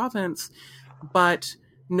out of province. But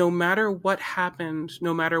no matter what happened,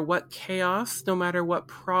 no matter what chaos, no matter what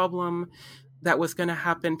problem that was going to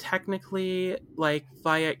happen technically,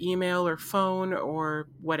 via email or phone or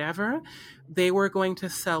whatever, they were going to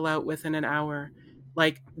sell out within an hour.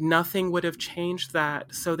 Nothing would have changed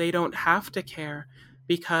that. So they don't have to care,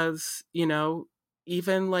 because,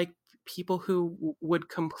 even people who would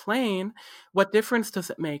complain, what difference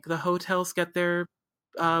does it make? The hotels get their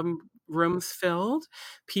rooms filled.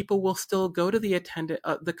 People will still go to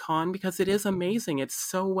the con, because it is amazing. It's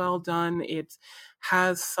so well done. It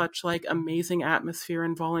has such amazing atmosphere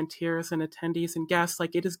and volunteers and attendees and guests.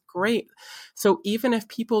 It is great. So even if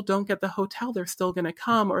people don't get the hotel, they're still going to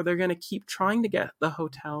come, or they're going to keep trying to get the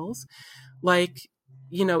hotels.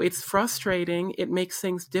 It's frustrating. It makes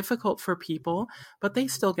things difficult for people, but they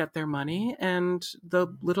still get their money, and the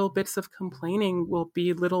little bits of complaining will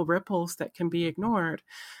be little ripples that can be ignored.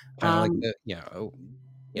 Even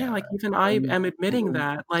I am admitting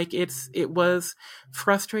that. It was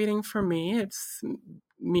frustrating for me. It's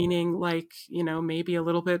meaning maybe a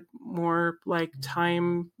little bit more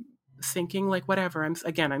time sinking, whatever.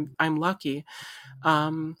 I'm lucky.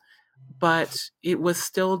 But it was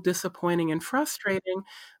still disappointing and frustrating.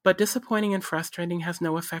 But disappointing and frustrating has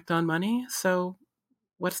no effect on money. So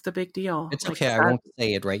what's the big deal? It's okay. I won't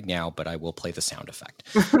say it right now, but I will play the sound effect.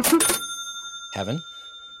 Kevin?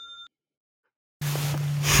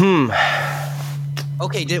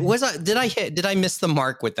 Okay, did I miss the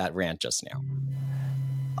mark with that rant just now?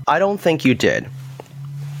 I don't think you did.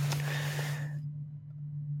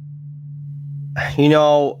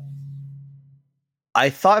 I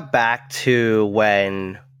thought back to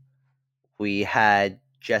when we had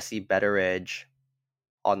Jesse Betteridge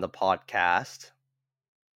on the podcast,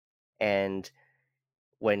 and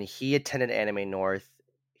when he attended Anime North,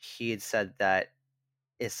 he had said that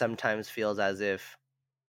it sometimes feels as if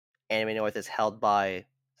Anime North is held by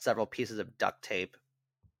several pieces of duct tape,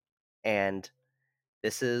 and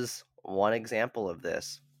this is one example of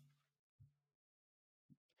this.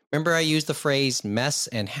 Remember I used the phrase mess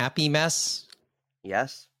and happy mess?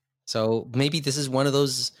 Yes. So maybe this is one of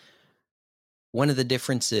the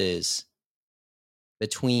differences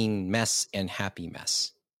between mess and happy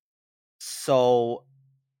mess. So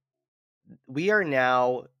we are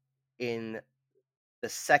now in the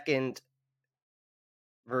second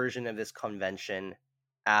version of this convention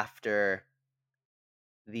after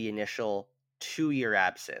the initial 2-year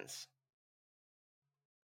absence.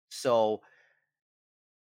 So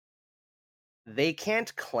they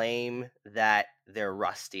can't claim that they're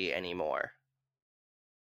rusty anymore.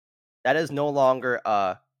 That is no longer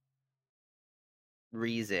a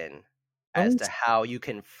reason as to how you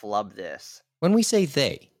can flub this. When we say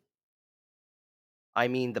they, I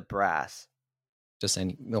mean the brass. just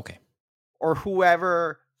any okay. Or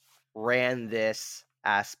whoever ran this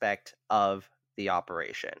aspect of the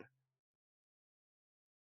operation.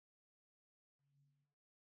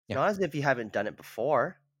 Yeah. Not as if you haven't done it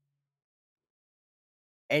before.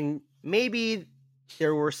 And maybe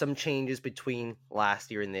there were some changes between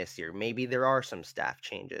last year and this year. Maybe there are some staff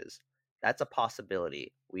changes. That's a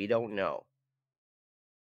possibility. We don't know.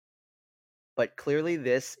 But clearly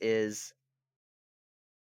this is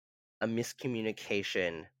a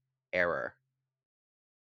miscommunication error.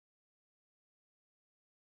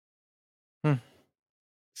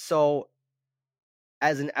 So,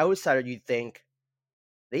 as an outsider, you'd think,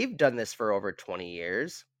 they've done this for over 20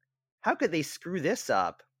 years. How could they screw this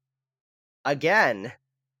up? Again.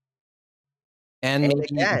 And maybe,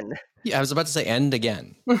 again. Yeah, I was about to say and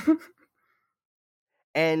again.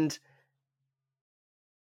 And,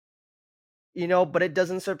 but it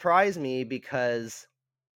doesn't surprise me because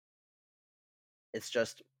this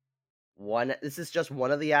is just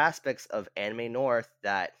one of the aspects of Anime North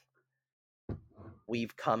that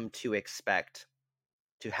we've come to expect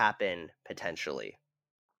to happen potentially.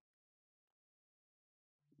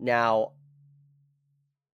 Now,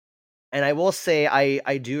 and I will say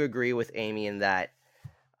I do agree with Amy in that,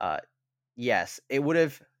 yes, it would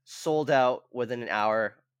have sold out within an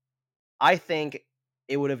hour. I think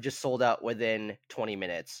it would have just sold out within 20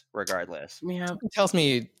 minutes, regardless. Yeah. Something tells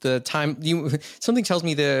me the time something tells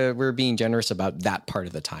me that we're being generous about that part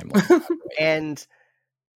of the timeline. and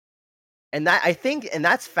that I think, and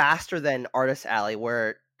that's faster than Artist Alley,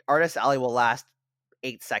 where Artist Alley will last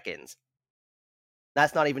 8 seconds.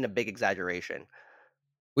 That's not even a big exaggeration.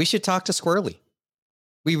 We should talk to Squirrely.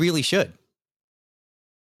 We really should.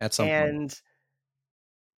 At some point.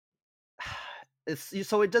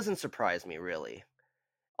 So it doesn't surprise me, really.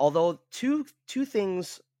 Although two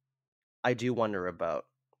things I do wonder about.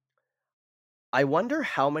 I wonder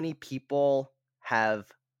how many people have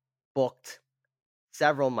booked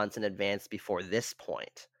several months in advance before this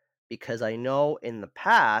point. Because I know in the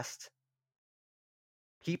past,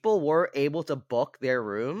 people were able to book their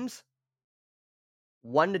rooms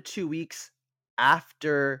 1 to 2 weeks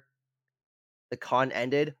after the con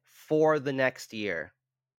ended for the next year.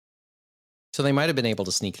 So they might have been able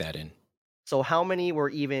to sneak that in. So how many were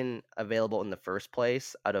even available in the first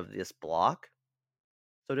place out of this block,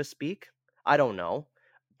 so to speak? I don't know.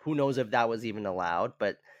 Who knows if that was even allowed,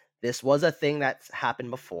 but this was a thing that's happened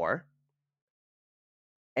before.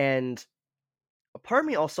 And a part of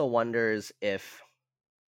me also wonders if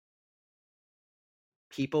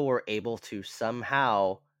people were able to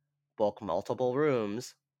somehow book multiple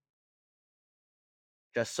rooms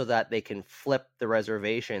just so that they can flip the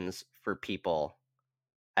reservations for people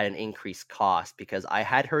at an increased cost, because I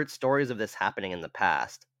had heard stories of this happening in the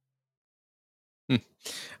past.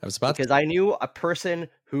 I knew a person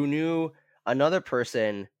who knew another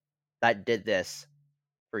person that did this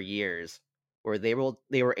for years, where they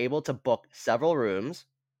were able to book several rooms,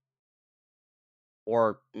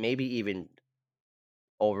 or maybe even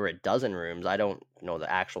over a dozen rooms. I don't know the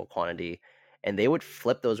actual quantity, and they would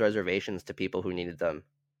flip those reservations to people who needed them.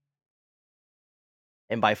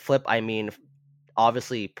 And by flip, I mean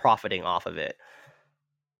obviously profiting off of it.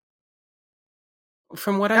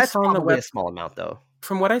 From what That's I saw on the a small amount, though.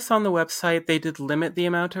 From what I saw on the website, they did limit the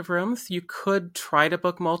amount of rooms. You could try to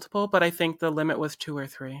book multiple, but I think the limit was 2 or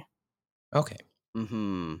 3. Okay.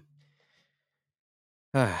 Mm-hmm.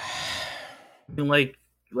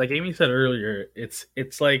 Like Amy said earlier, it's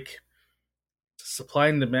like supply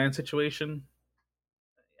and demand situation.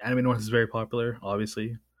 Anime North is very popular,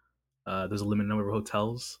 obviously. There's a limited number of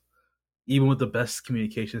hotels. Even with the best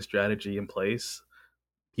communication strategy in place,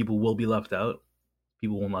 people will be left out.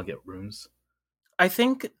 People will not get rooms. I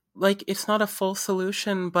think it's not a full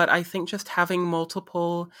solution, but I think just having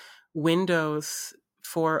multiple windows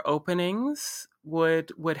for openings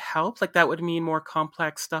would help. That would mean more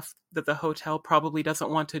complex stuff that the hotel probably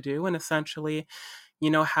doesn't want to do, and essentially,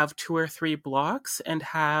 have 2 or 3 blocks and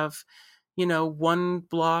have, one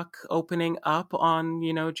block opening up on,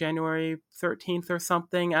 January 13th or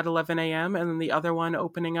something at 11 a.m. and then the other one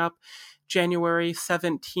opening up January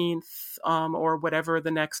 17th or whatever the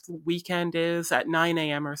next weekend is at 9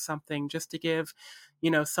 a.m. or something, just to give,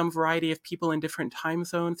 some variety of people in different time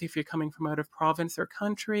zones if you're coming from out of province or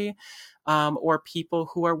country, or people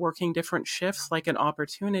who are working different shifts, like an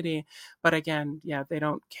opportunity. But again, yeah, they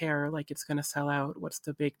don't care, like it's going to sell out. What's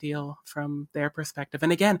the big deal from their perspective?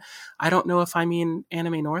 And again, I don't know if I mean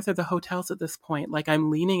Anime North or the hotels at this point. Like, I'm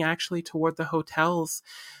leaning actually toward the hotels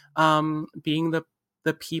being the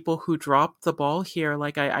people who dropped the ball here.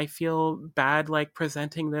 Like, I feel bad, like,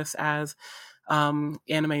 presenting this as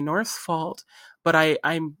Anime North's fault, but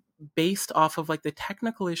I'm based off of like the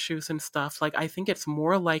technical issues and stuff. Like, I think it's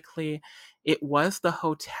more likely it was the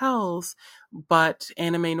hotels, but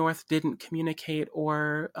Anime North didn't communicate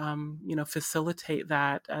or facilitate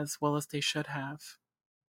that as well as they should have.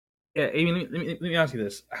 Yeah, Amy, let me ask you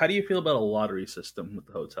this: how do you feel about a lottery system with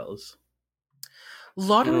the hotels?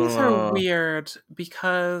 Lotteries are weird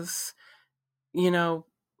because,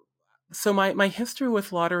 so my history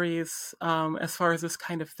with lotteries, as far as this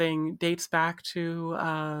kind of thing, dates back to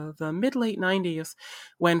the mid-late 90s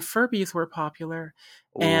when Furbies were popular.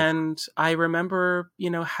 Oof. And I remember,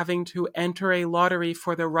 having to enter a lottery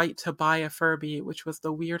for the right to buy a Furby, which was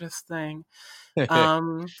the weirdest thing.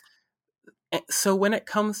 So when it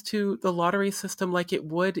comes to the lottery system, like, it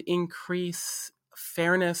would increase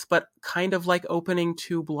fairness, but kind of like opening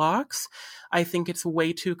 2 blocks, I think it's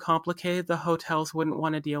way too complicated. The hotels wouldn't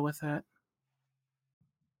want to deal with it.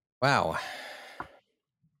 Wow.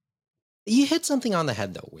 You hit something on the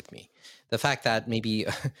head though with me. The fact that maybe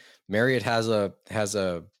Marriott has a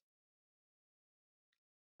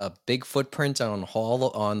big footprint on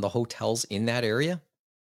the hotels in that area.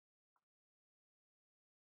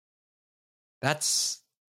 That's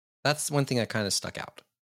one thing that kind of stuck out.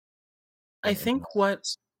 I think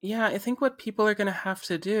what people are going to have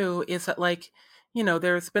to do is that, like,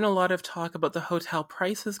 there's been a lot of talk about the hotel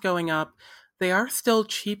prices going up. They are still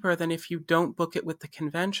cheaper than if you don't book it with the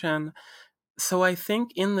convention. So I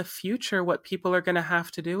think in the future, what people are going to have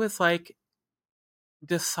to do is, like,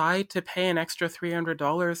 decide to pay an extra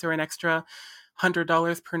 $300 or an extra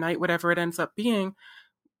 $100 per night, whatever it ends up being,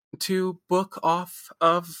 to book off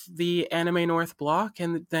of the Anime North block,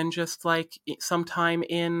 and then just, like, sometime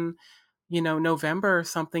in November or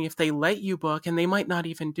something, if they let you book, and they might not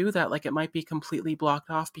even do that, like, it might be completely blocked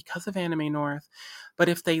off because of Anime North. But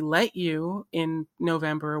if they let you in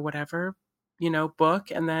November or whatever,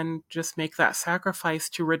 book, and then just make that sacrifice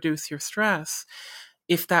to reduce your stress.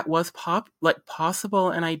 If that was possible,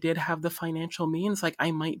 and I did have the financial means, like,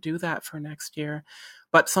 I might do that for next year.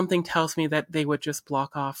 But something tells me that they would just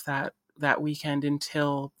block off that weekend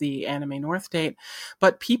until the Anime North date.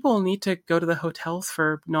 But people need to go to the hotels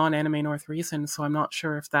for non-Anime North reasons, so I'm not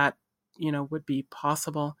sure if that, would be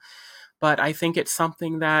possible. But I think it's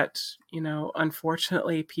something that,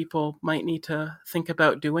 unfortunately, people might need to think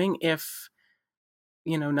about doing if,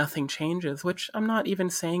 nothing changes, which I'm not even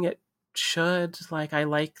saying it should. Like, I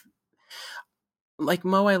like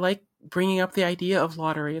Mo, I like bringing up the idea of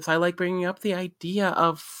lotteries. I like bringing up the idea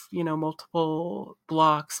of, multiple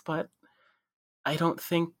blocks, but I don't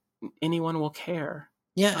think anyone will care.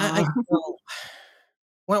 Yeah,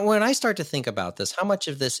 when I start to think about this, how much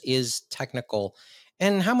of this is technical,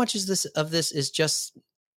 and how much of this is just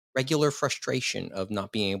regular frustration of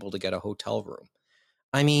not being able to get a hotel room?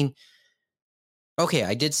 I mean, okay,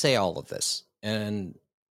 I did say all of this, and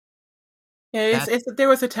yeah, there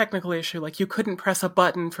was a technical issue. Like, you couldn't press a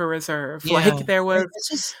button for reserve. Yeah, like, there was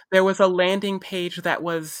a landing page that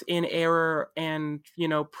was in error and,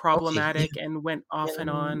 problematic, and went off and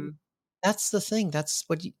on. That's the thing. That's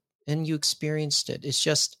what you experienced it. It's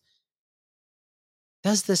just,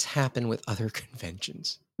 does this happen with other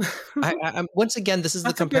conventions? Once again, this is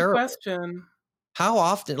That's the comparison. That's a good question. How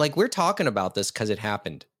often, like, we're talking about this because it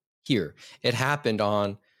happened here. It happened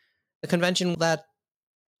on the convention that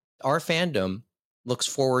our fandom looks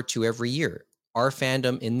forward to every year. Our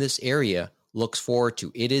fandom in this area looks forward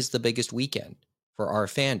to. It is the biggest weekend for our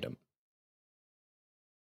fandom.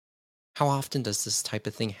 How often does this type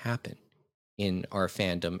of thing happen in our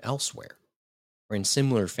fandom elsewhere, or in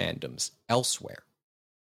similar fandoms elsewhere?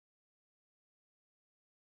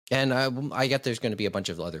 And I get there's going to be a bunch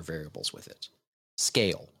of other variables with it.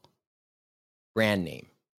 Scale. Brand name.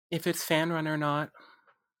 If it's fan run or not.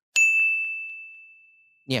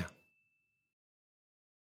 Yeah.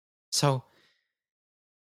 So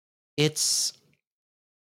it's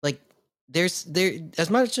like there's as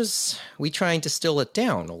much as we trying to distill it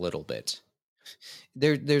down a little bit,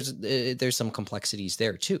 there's some complexities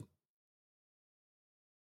there too.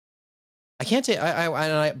 I can't say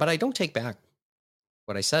but I don't take back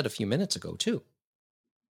what I said a few minutes ago too,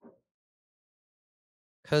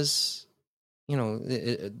 because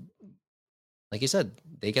like you said,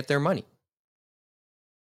 they get their money.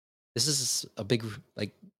 This is a big,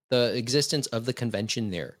 like, the existence of the convention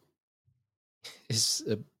there is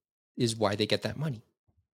why they get that money.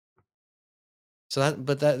 So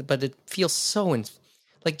but it feels so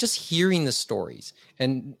like just hearing the stories,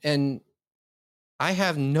 and I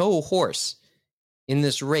have no horse in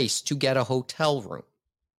this race to get a hotel room.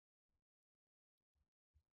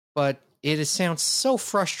 But it sounds so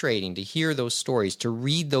frustrating to hear those stories, to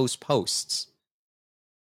read those posts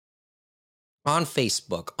on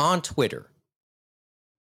Facebook, on Twitter.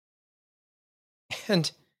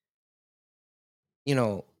 And, you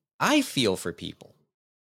know, I feel for people.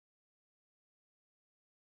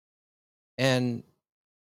 And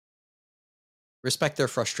respect their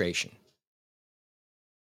frustration.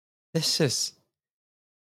 This is,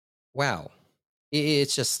 wow.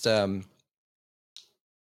 It's just sad.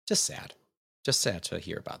 Just sad to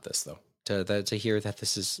hear about this, though. To hear that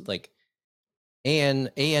this is like AN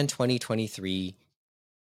 2023.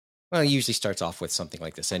 Well, it usually starts off with something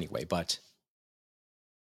like this anyway, but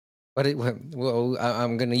well,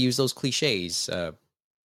 I'm going to use those cliches.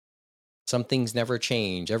 Some things never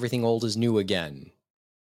change. Everything old is new again.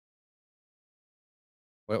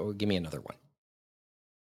 Well, give me another one.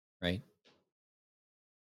 Right?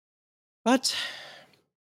 But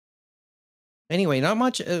anyway, not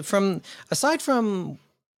much aside from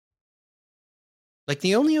like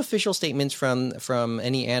the only official statements from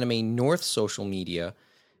any Anime North social media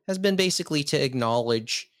has been basically to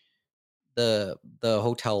acknowledge the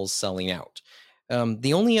hotels selling out.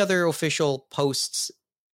 The only other official posts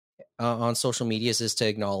on social medias is to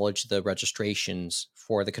acknowledge the registrations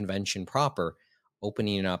for the convention proper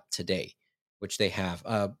opening up today, which they have.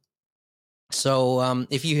 So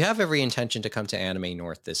if you have every intention to come to Anime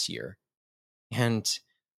North this year and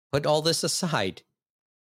put all this aside,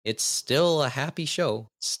 it's still a happy show,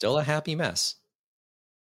 still a happy mess.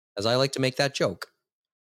 As I like to make that joke.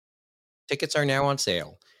 Tickets are now on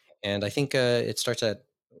sale, and I think it starts at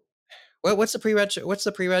what's the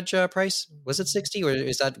pre-reg price? Was it 60, or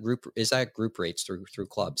is that group rates through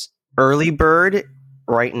clubs? Early bird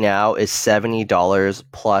right now is $70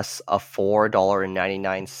 plus a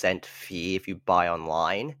 $4.99 fee if you buy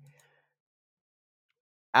online.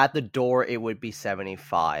 At the door, it would be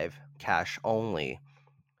 $75 cash only.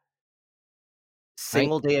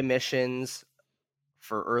 Single day admissions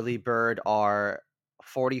for early bird are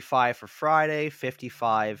 $45 for Friday,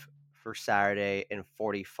 $55 for Saturday, and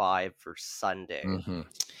 $45 for Sunday. Mm-hmm.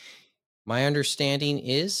 My understanding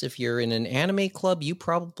is if you're in an anime club, you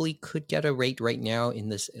probably could get a rate right now in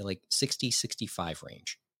this like 60-65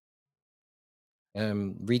 range.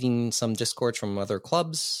 Reading some discords from other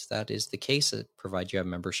clubs, that is the case. It provides you a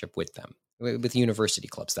membership with them, with university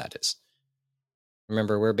clubs, that is.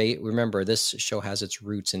 Remember, this show has its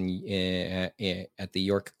roots at the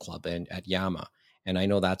York Club and at Yama, and I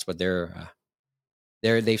know that's what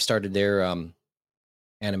they've started their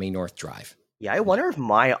Anime North drive. Yeah, I wonder if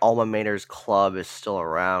my alma mater's club is still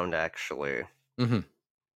around, actually. Mm-hmm.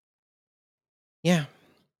 Yeah.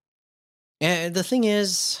 And the thing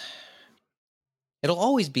is, it'll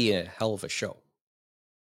always be a hell of a show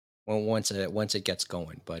once it gets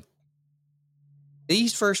going. But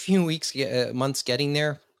these first few weeks, months getting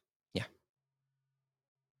there, yeah.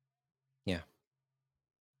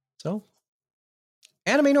 So,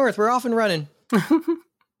 Anime North, we're off and running.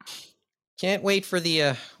 Can't wait for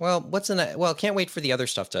the can't wait for the other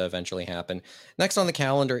stuff to eventually happen. Next on the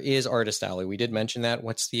calendar is Artist Alley. We did mention that.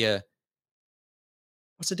 What's the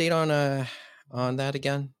date on that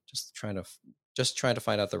again? Just trying to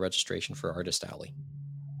find out the registration for Artist Alley.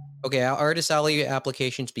 Okay, Artist Alley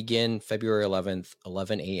applications begin February 11th,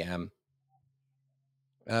 11 a.m.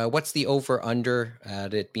 What's the over under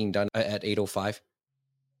at it being done at 8:05?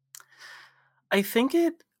 I think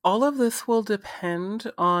all of this will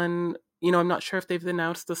depend on, I'm not sure if they've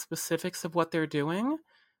announced the specifics of what they're doing.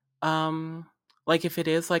 Like if it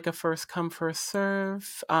is like a first come, first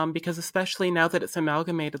serve, because especially now that it's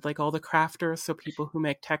amalgamated, like all the crafters, so people who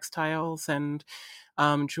make textiles and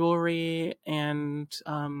jewelry and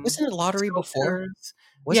wasn't it lottery before?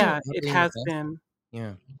 It has been.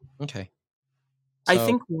 Yeah. Okay. I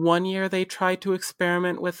think one year they tried to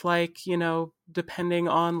experiment with depending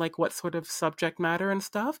on like what sort of subject matter and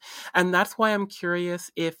stuff. And that's why I'm curious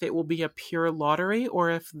if it will be a pure lottery or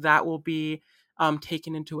if that will be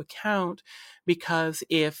taken into account, because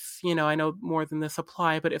if, I know more than this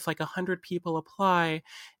apply, but if like 100 people apply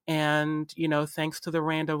and, thanks to the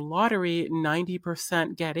random lottery,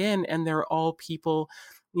 90% get in and they're all people,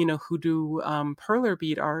 who do perler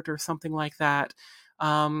bead art or something like that.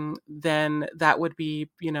 Then that would be,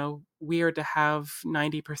 weird to have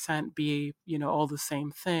 90% be, all the same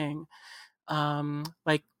thing.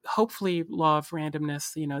 Like hopefully law of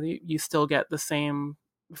randomness, you still get the same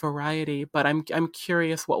variety, but I'm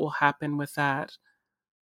curious what will happen with that.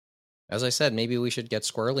 As I said, maybe we should get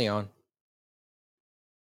Squirrely on.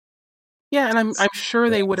 Yeah, and I'm sure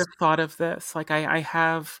they would have thought of this. Like I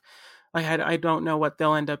don't know what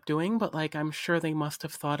they'll end up doing, but like I'm sure they must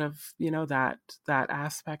have thought of, that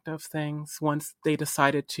aspect of things once they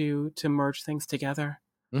decided to merge things together.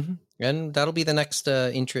 Mm-hmm. And that'll be the next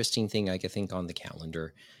interesting thing I could think on the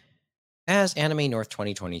calendar as Anime North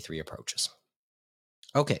 2023 approaches.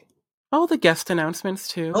 Okay. Oh, the guest announcements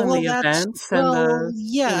too, and the events,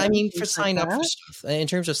 I mean, for sign up for stuff. In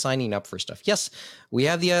terms of signing up for stuff, yes, we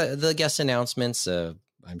have the guest announcements.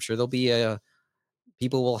 I'm sure there'll be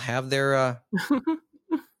people will have their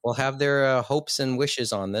hopes and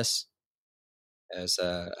wishes on this. As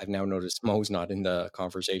I've now noticed, Mo's not in the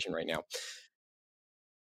conversation right now,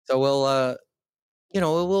 so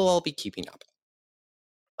we'll all be keeping up.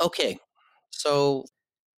 Okay, so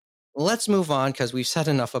let's move on because we've said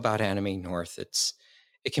enough about Anime North. It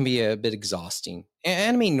can be a bit exhausting.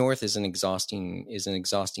 Anime North is an exhausting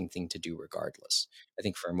thing to do, regardless. I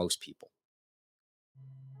think for most people.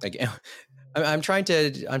 Like, I'm trying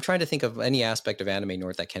to think of any aspect of Anime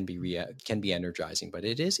North that can be energizing, but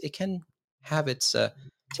it can have its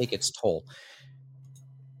take its toll.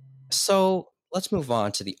 So let's move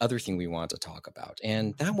on to the other thing we want to talk about,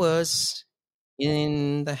 and that was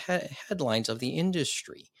in the headlines of the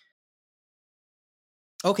industry.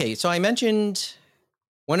 Okay, so I mentioned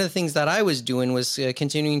one of the things that I was doing was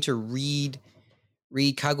continuing to read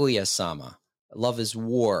Kaguya-sama, Love is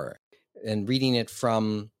War, and reading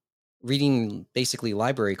basically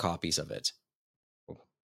library copies of it.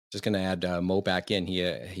 Just going to add Mo back in.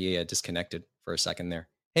 He disconnected for a second there.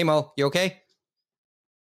 Hey, Mo, you okay?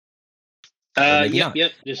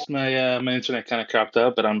 Yep. Just my internet kind of crapped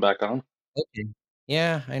out, but I'm back on. Okay.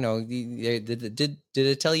 Yeah, I know. Did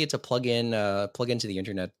it tell you to plug into the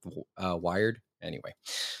internet wired? Anyway.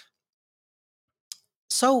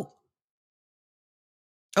 So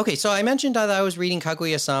I mentioned that I was reading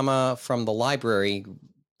Kaguya-sama from the library,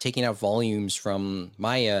 taking out volumes from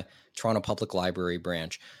my Toronto Public Library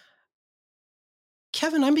branch.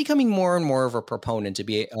 Kevin, I'm becoming more and more of a proponent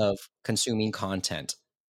of consuming content,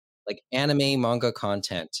 like anime, manga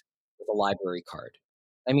content with a library card.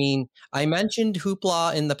 I mean, I mentioned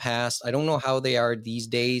Hoopla in the past. I don't know how they are these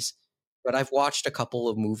days, but I've watched a couple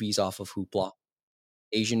of movies off of Hoopla,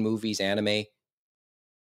 Asian movies, anime.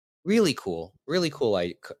 Really cool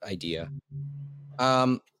idea.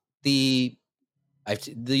 These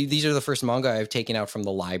are the first manga I've taken out from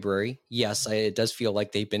the library. Yes, it does feel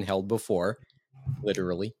like they've been held before,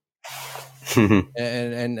 literally.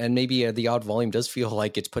 and maybe the odd volume does feel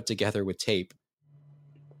like it's put together with tape.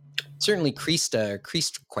 Certainly creased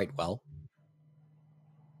quite well.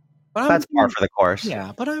 But that's par for the course.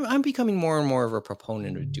 Yeah, but I'm becoming more and more of a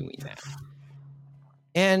proponent of doing that.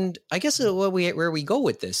 And I guess where we go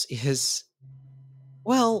with this is,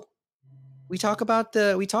 well, we talked about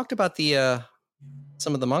the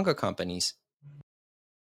some of the manga companies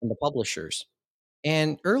and the publishers.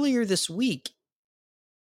 And earlier this week,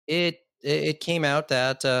 it came out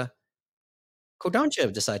that Kodansha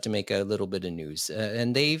have decided to make a little bit of news,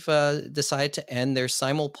 and they've decided to end their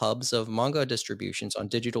simulpubs of manga distributions on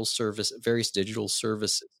various digital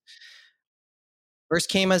services. First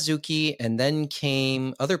came Azuki, and then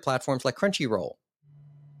came other platforms like Crunchyroll.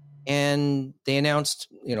 And they announced,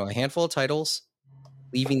 a handful of titles,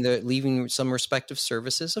 leaving some respective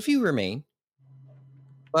services. A few remain.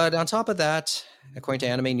 But on top of that, according to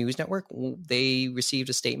Anime News Network, they received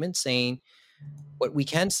a statement saying, what we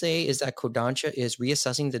can say is that Kodansha is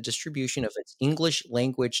reassessing the distribution of its English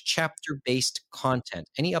language chapter-based content.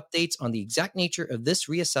 Any updates on the exact nature of this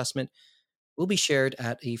reassessment will be shared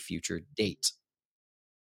at a future date.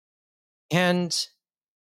 And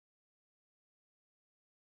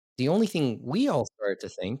the only thing we all started to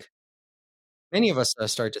think, many of us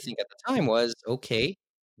started to think at the time, was, okay,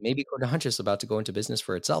 maybe Kodansha is about to go into business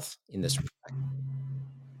for itself in this respect.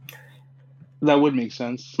 That would make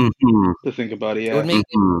sense to think about it.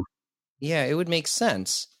 Yeah, it would make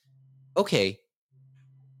sense. Okay,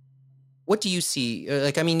 what do you see?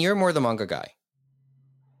 You're more the manga guy,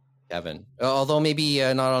 Kevin. Although maybe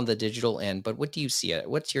not on the digital end, but what do you see?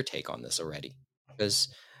 What's your take on this already? Because,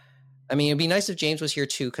 it'd be nice if James was here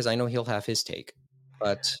too, because I know he'll have his take.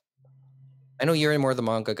 But I know you're more the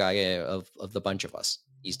manga guy of the bunch of us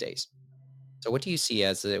these days. So what do you see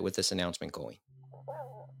with this announcement going?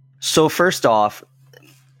 So first off,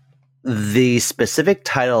 the specific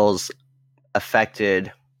titles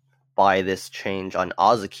affected by this change on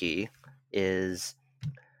Azuki is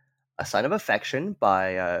A Sign of Affection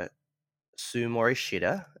by Sue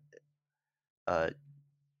Morishita.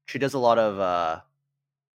 She does a lot of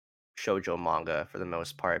shoujo manga for the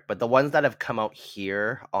most part, but the ones that have come out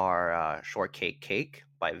here are Shortcake Cake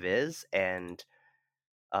by Viz, and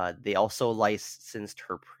they also licensed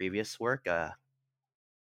her previous work, Hibi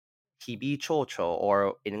Chocho,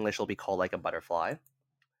 or in English will be called Like a Butterfly.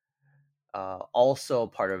 Also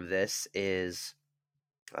part of this is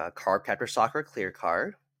Cardcaptor Sakura Clear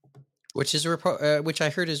Card, which I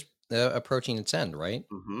heard is approaching its end, right?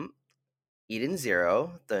 Mm-hmm. Eden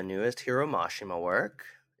Zero, the newest Hiro Mashima work.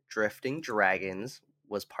 Drifting Dragons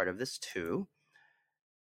was part of this too.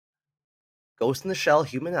 Ghost in the Shell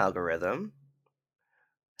Human Algorithm.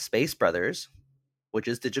 Space Brothers, which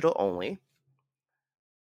is digital only.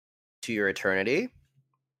 To Your Eternity.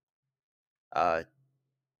 Topa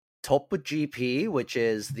GP, which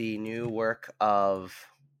is the new work of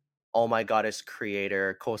Oh My Goddess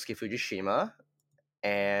creator Kosuke Fujishima,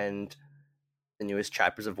 and the newest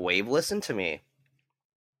chapters of Wave Listen to Me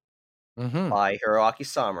by Hiroaki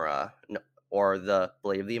Samura, or the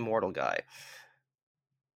Blade of the Immortal guy.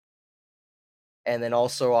 And then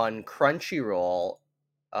also on Crunchyroll,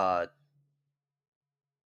 a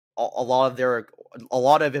lot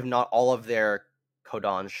of, if not all of their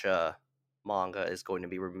Kodansha manga is going to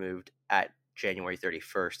be removed at January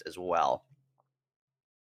 31st as well.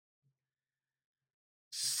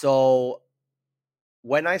 So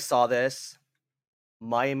when I saw this,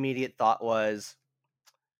 my immediate thought was,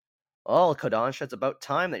 oh, Kodansha, it's about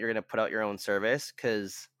time that you're going to put out your own service,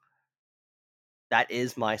 because that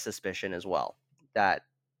is my suspicion as well, that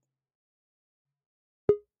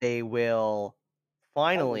they will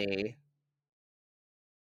finally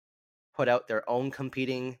put out their own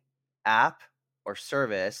competing app or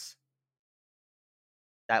service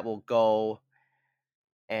that will go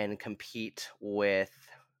and compete with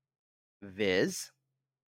Viz,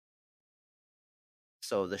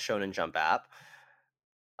 so the Shonen Jump app,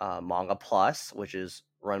 Manga Plus, which is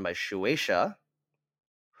run by Shueisha,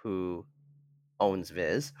 who owns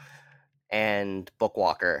Viz, and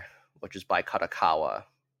Bookwalker, which is by Kadokawa.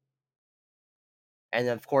 And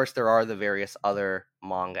of course, there are the various other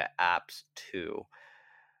manga apps too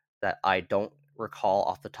that I don't recall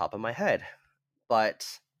off the top of my head. But,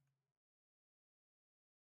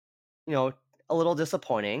 you know, a little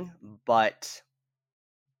disappointing, but,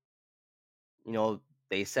 you know,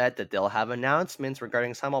 they said that they'll have announcements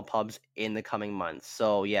regarding simulpubs in the coming months.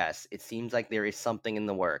 So yes, it seems like there is something in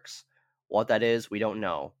the works. What that is, we don't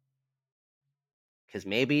know. Because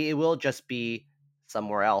maybe it will just be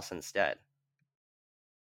somewhere else instead.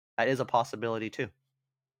 That is a possibility too.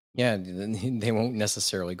 Yeah, they won't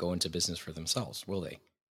necessarily go into business for themselves, will they?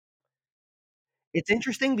 It's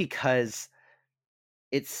interesting because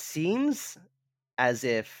it seems as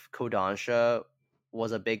if Kodansha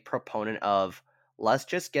was a big proponent of, let's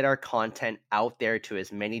just get our content out there to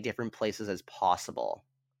as many different places as possible.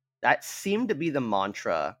 That seemed to be the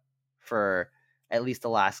mantra for at least the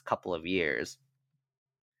last couple of years.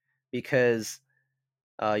 Because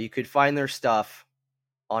you could find their stuff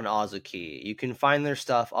on Azuki. You can find their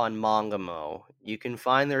stuff on Mangamo. You can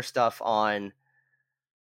find their stuff on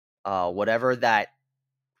whatever that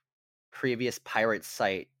previous pirate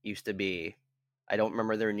site used to be. I don't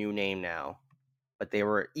remember their new name now, but they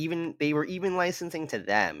were even licensing to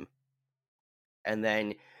them. And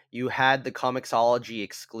then you had the Comixology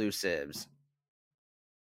exclusives,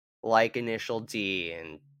 like Initial D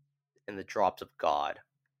and the Drops of God.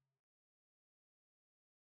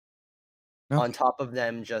 Okay. On top of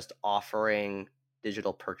them just offering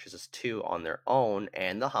digital purchases too on their own,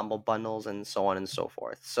 and the Humble Bundles and so on and so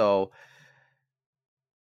forth. So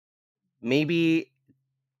maybe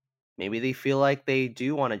they feel like they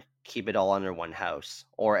do want to keep it all under one house,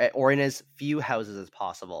 or in as few houses as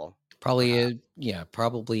possible. Probably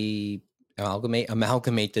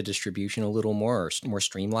amalgamate the distribution a little more, or more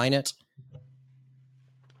streamline it.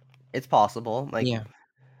 It's possible.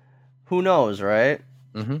 Who knows, right?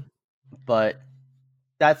 Mm-hmm. But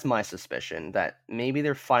that's my suspicion, that maybe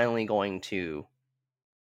they're finally going to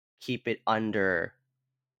keep it under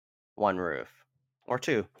one roof, or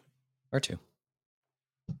two.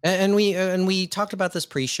 And we talked about this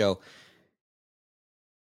pre-show.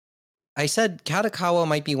 I said Kadokawa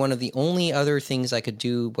might be one of the only other things I could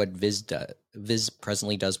do what Viz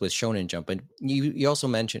presently does with Shonen Jump. And you also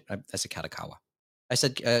mentioned, I said Kadokawa. I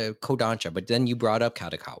said Kodansha, but then you brought up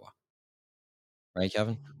Kadokawa. Right,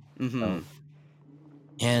 Kevin? Mm-hmm.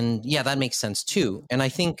 And yeah, that makes sense too. And I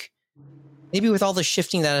think maybe with all the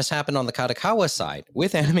shifting that has happened on the Kadokawa side,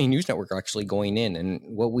 with Anime News Network actually going in, and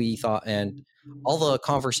what we thought, and all the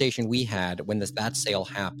conversation we had when that sale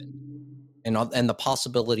happened, and the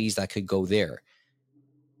possibilities that could go there.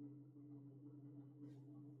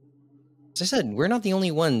 As I said, we're not the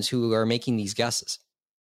only ones who are making these guesses.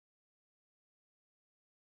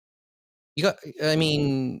 We're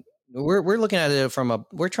looking at it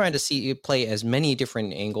we're trying to play as many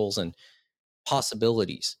different angles and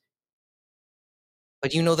possibilities.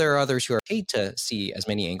 But there are others who are paid to see as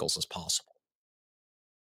many angles as possible.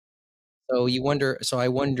 So I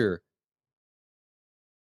wonder,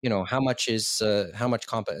 how much in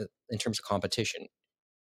terms of competition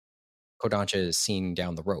Kodansha is seeing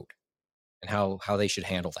down the road, and how they should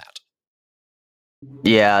handle that.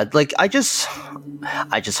 Yeah, like I just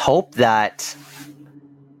hope that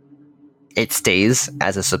it stays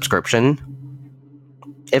as a subscription.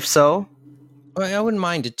 If so, I wouldn't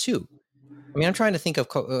mind it too. I mean, I'm trying to think of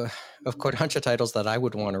Kodansha titles that I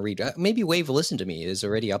would want to read. Maybe Wave Listen to Me is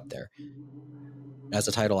already up there as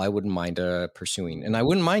a title I wouldn't mind pursuing, and I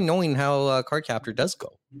wouldn't mind knowing how Cardcaptor does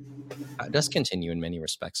go. It does continue in many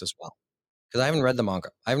respects as well, because I haven't read the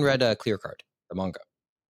manga. I haven't read Clear Card, the manga.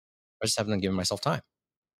 I just haven't given myself time.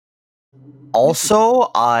 Also,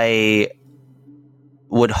 I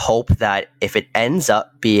would hope that if it ends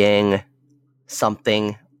up being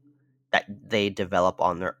something that they develop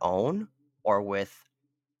on their own or with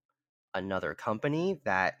another company,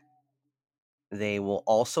 that they will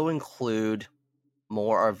also include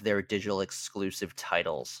more of their digital exclusive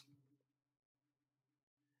titles.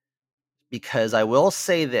 Because I will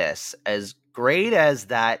say this, as great as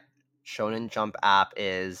that Shonen Jump app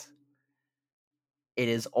is, it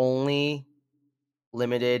is only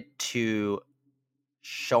limited to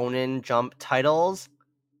Shonen Jump titles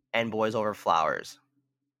and Boys Over Flowers.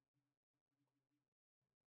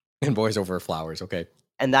 And Boys Over Flowers, okay.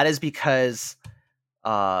 And that is because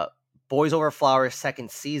Boys Over Flowers' second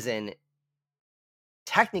season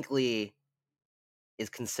technically is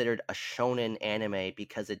considered a shonen anime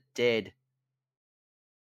because it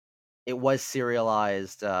was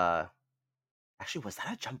serialized. Actually, was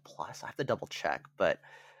that a Jump Plus? I have to double check, but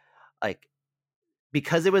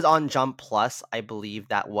because it was on Jump Plus, I believe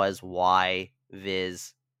that was why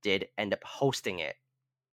Viz did end up hosting it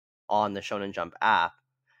on the Shonen Jump app.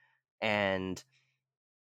 And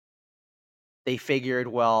they figured,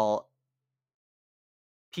 well,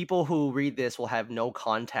 people who read this will have no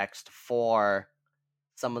context for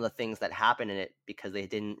some of the things that happen in it because they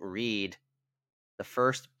didn't read the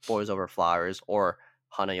first Boys Over Flowers or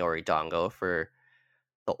Hanayori Dango for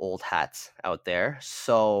the old hats out there.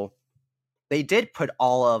 So they did put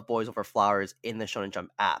all of Boys Over Flowers in the Shonen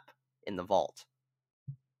Jump app in the vault.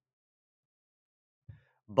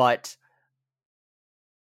 But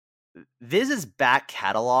Viz's back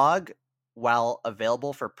catalog, while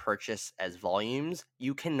available for purchase as volumes,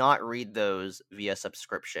 you cannot read those via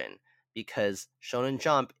subscription because Shonen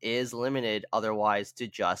Jump is limited otherwise to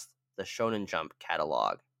just the Shonen Jump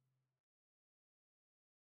catalog.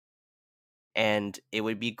 And it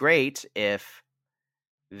would be great if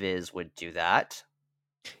Viz would do that.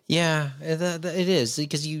 Yeah, it is,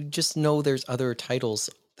 because you just know there's other titles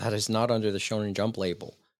that is not under the Shonen Jump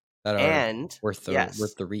label that are worth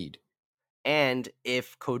the read. And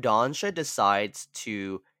if Kodansha decides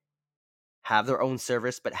to have their own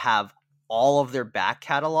service but have all of their back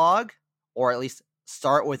catalog, or at least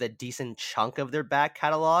start with a decent chunk of their back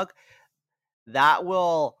catalog, that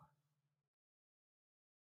will,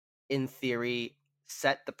 in theory,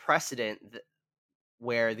 set the precedent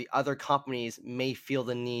where the other companies may feel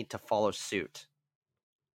the need to follow suit.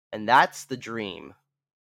 And that's the dream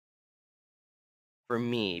for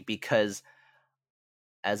me, because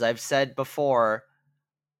as I've said before,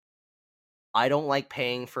 I don't like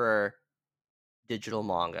paying for digital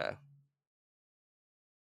manga.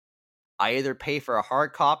 I either pay for a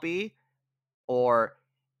hard copy, or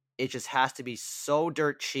it just has to be so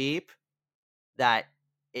dirt cheap that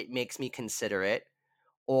it makes me consider it,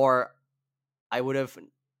 or I would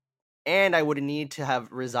need to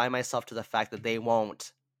have resigned myself to the fact that they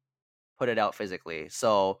won't put it out physically.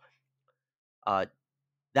 So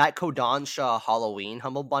that Kodansha Halloween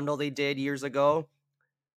Humble Bundle they did years ago,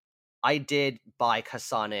 I did buy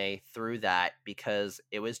Kasane through that because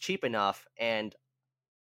it was cheap enough, and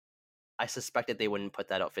I suspected they wouldn't put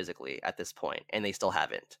that out physically at this point, and they still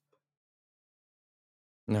haven't.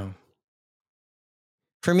 No.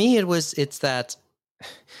 For me, it's that.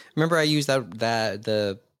 Remember, I used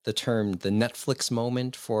the term the Netflix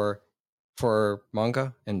moment for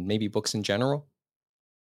manga and maybe books in general.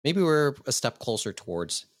 Maybe we're a step closer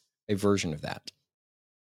towards a version of that.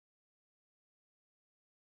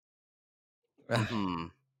 Mm-hmm.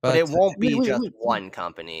 But it won't be just one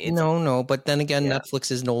company. No. But then again,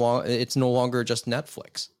 Netflix is no longer just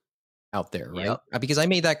Netflix out there, right? Yep. Because I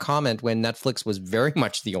made that comment when Netflix was very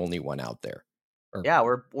much the only one out there. Yeah,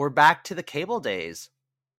 we're back to the cable days.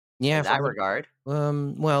 Yeah, in that regard. We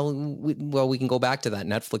can go back to that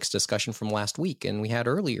Netflix discussion from last week, and we had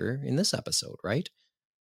earlier in this episode, right?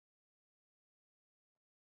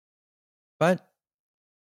 But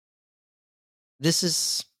this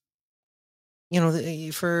is,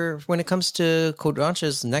 for when it comes to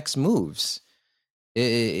Kodansha's next moves,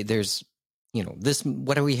 there's, this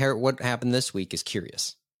what happened this week is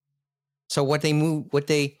curious. So what they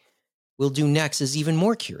will do next is even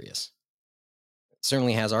more curious. It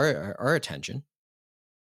certainly has our attention.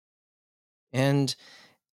 And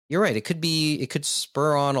you're right. It could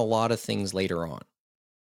spur on a lot of things later on.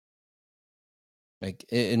 Like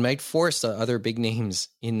it might force other big names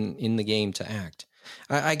in the game to act.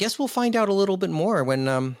 I guess we'll find out a little bit more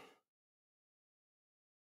when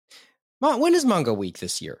is Manga Week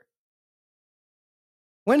this year?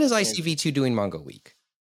 When is ICV2 doing Manga Week?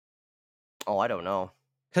 Oh, I don't know.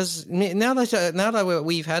 Because now that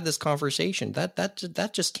we've had this conversation, that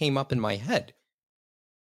just came up in my head.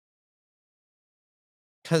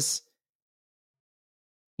 Because,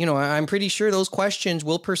 I'm pretty sure those questions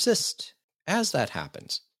will persist as that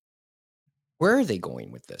happens. Where are they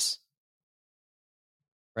going with this?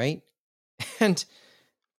 Right? And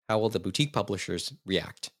how will the boutique publishers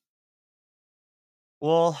react?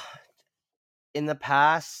 Well, in the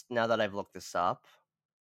past, now that I've looked this up,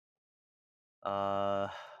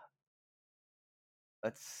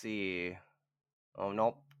 let's see. Oh,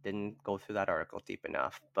 nope. Didn't go through that article deep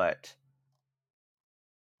enough, but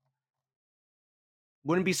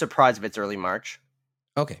wouldn't be surprised if it's early March.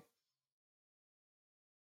 Okay.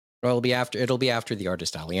 Well, it'll be after the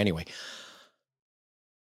Artist Alley anyway.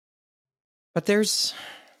 But there's,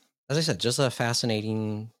 as I said, just a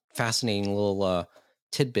fascinating little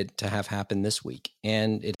tidbit to have happen this week.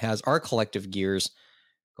 And it has our collective gears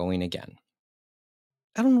going again.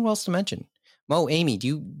 I don't know what else to mention. Mo, Amy,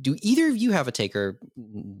 do either of you have a taker?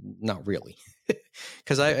 Not really.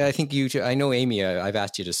 Because I think I know, Amy, I've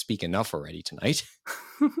asked you to speak enough already tonight.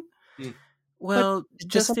 Well,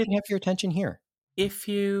 just something have your attention here. If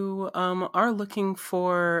you are looking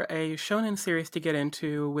for a shonen series to get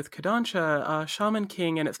into with Kodansha, Shaman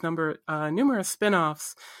King and its numerous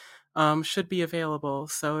spin-offs should be available.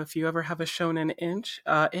 So if you ever have a shonen itch,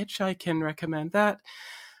 I can recommend that.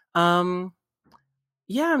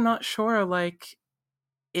 Yeah, I'm not sure, like,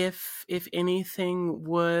 if anything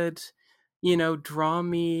would, draw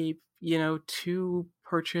me, to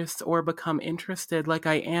purchase or become interested. Like,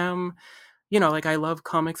 I am, like, I love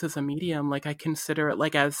comics as a medium. Like, I consider it,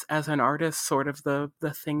 like, as an artist, sort of the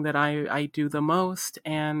thing that I do the most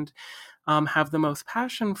and have the most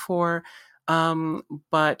passion for.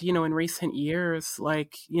 But, in recent years,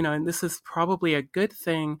 like, and this is probably a good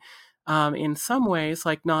thing, in some ways,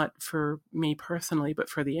 like, not for me personally, but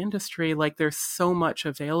for the industry, like, there's so much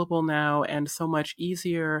available now and so much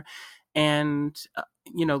easier and,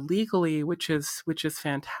 legally, which is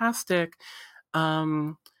fantastic.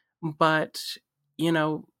 But,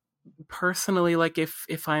 personally, like,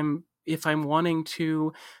 if I'm wanting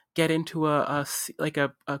to get into a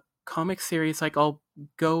comic series, like, I'll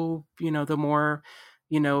go, the more,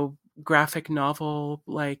 graphic novel,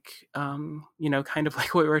 like, kind of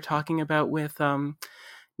like what we were talking about with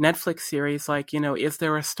Netflix series, like, is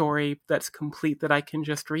there a story that's complete that I can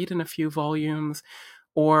just read in a few volumes,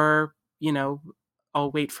 or,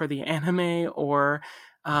 I'll wait for the anime, or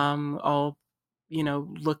I'll,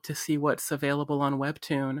 look to see what's available on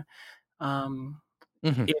Webtoon.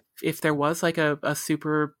 If there was like a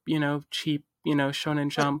super, cheap, Shonen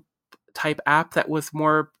Jump type app that was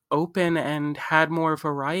more open and had more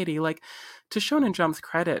variety, like, to Shonen Jump's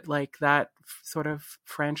credit, like, that sort of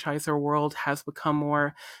franchise or world has become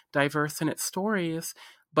more diverse in its stories,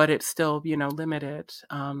 but it's still, limited.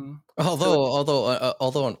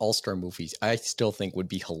 Although an All-Star movies, I still think would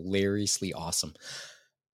be hilariously awesome.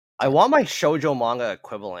 I want my shoujo manga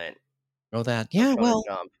equivalent. Oh, that. Yeah, well,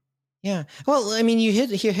 Jump. Yeah. Well, I mean, you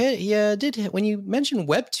did hit when you mentioned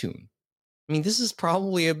Webtoon. I mean, this is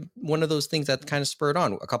probably one of those things that kind of spurred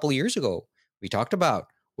on. A couple of years ago, we talked about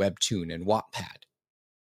Webtoon and Wattpad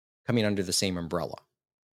coming under the same umbrella.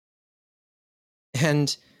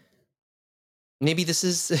 And maybe this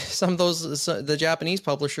is some of the Japanese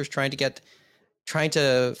publishers trying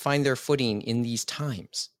to find their footing in these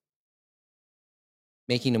times,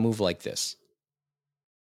 making a move like this.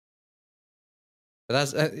 But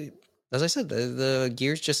as I said, the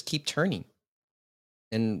gears just keep turning.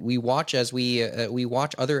 And we watch as we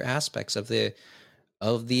watch other aspects of the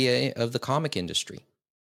of the comic industry,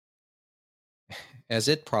 as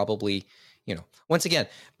it probably, once again,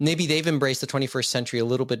 maybe they've embraced the 21st century a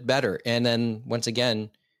little bit better, and then once again,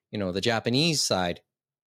 the Japanese side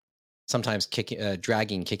sometimes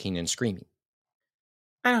dragging, kicking, and screaming.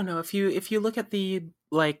 I don't know, if you look at the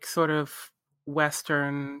like sort of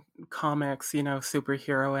Western comics,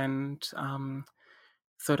 superhero and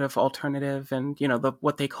sort of alternative, and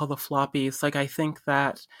what they call the floppies, like I think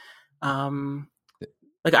that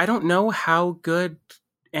like I don't know how good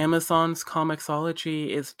Amazon's Comixology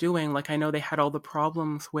is doing. Like I know they had all the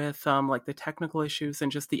problems with like the technical issues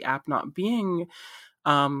and just the app not being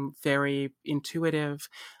very intuitive.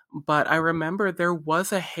 But I remember there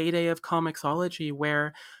was a heyday of Comixology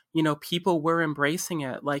where, people were embracing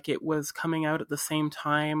it. Like it was coming out at the same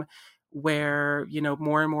time where,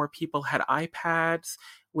 more and more people had iPads,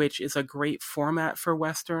 which is a great format for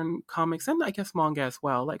Western comics and I guess manga as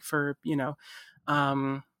well. Like for,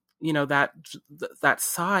 that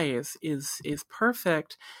size is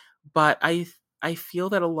perfect. But I feel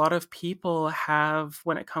that a lot of people have,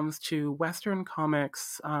 when it comes to Western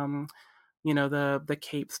comics, the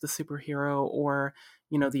capes, the superhero, or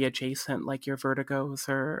the adjacent, like your Vertigos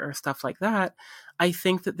or stuff like that. I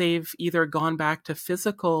think that they've either gone back to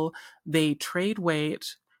physical, they trade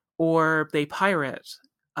weight, or they pirate.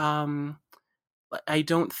 I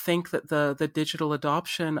don't think that the digital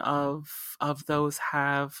adoption of those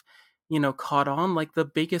have caught on. Like the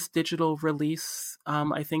biggest digital release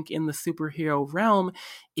I think in the superhero realm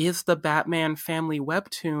is the Batman family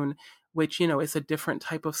webtoon, which is a different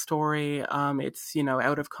type of story. It's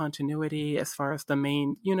out of continuity as far as the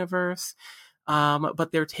main universe,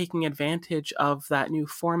 but they're taking advantage of that new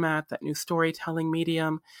format, that new storytelling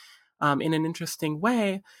medium, in an interesting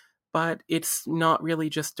way. But it's not really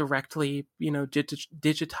just directly,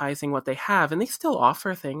 digitizing what they have. And they still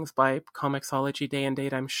offer things by Comixology day and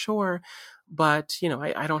date, I'm sure. But,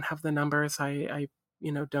 I don't have the numbers. I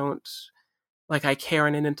don't, like, I care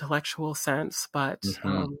in an intellectual sense, but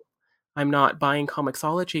I'm not buying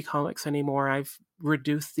Comixology comics anymore. I've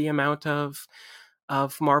reduced the amount of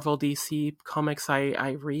Marvel DC comics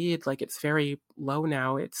I read. Like, it's very low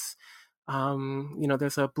now. It's,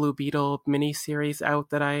 there's a Blue Beetle miniseries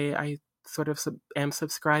out that I sort of am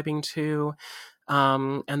subscribing to,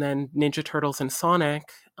 and then Ninja Turtles and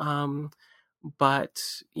Sonic. But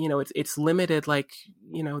it's limited. Like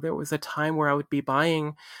there was a time where I would be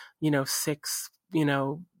buying 6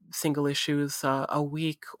 single issues a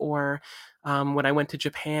week, or when I went to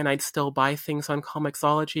Japan, I'd still buy things on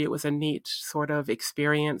Comixology. It was a neat sort of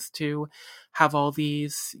experience to have all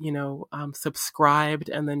these, subscribed,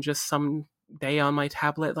 and then just some day on my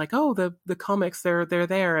tablet, like, oh, the comics, they're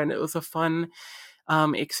there, and it was a fun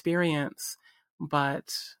experience.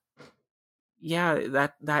 But yeah,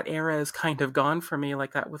 that era is kind of gone for me.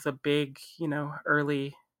 Like that was a big,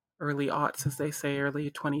 early aughts, as they say,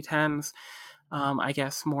 early 2010s. I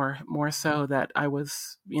guess more so that I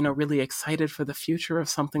was, really excited for the future of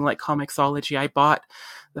something like Comixology. I bought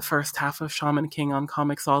the first half of Shaman King on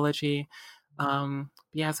Comixology.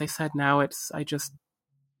 Yeah, as I said, now I just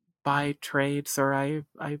buy trades, or I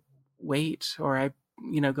wait, or I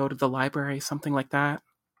go to the library, something like that.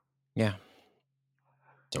 Yeah.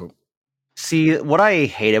 So, see, what I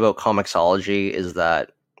hate about Comixology is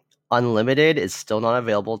that Unlimited is still not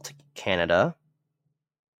available to Canada.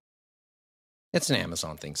 It's an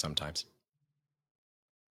Amazon thing sometimes.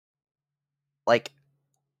 Like,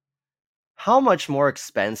 how much more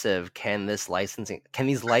expensive can these licensing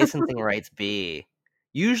rights be?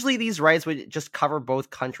 Usually these rights would just cover both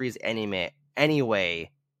countries anyway,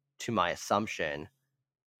 to my assumption.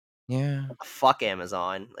 Yeah. Fuck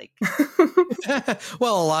Amazon. Like,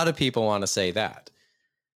 well, a lot of people want to say that.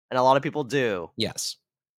 And a lot of people do. Yes.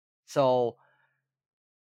 So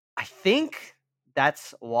I think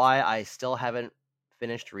that's why I still haven't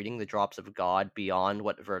finished reading The Drops of God beyond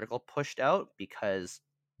what Vertical pushed out, because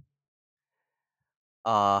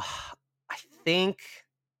I think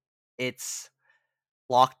it's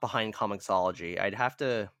locked behind Comixology. I'd have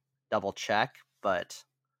to double check, but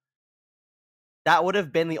that would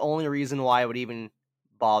have been the only reason why I would even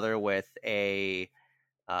bother with a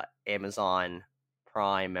Amazon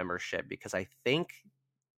Prime membership, because I think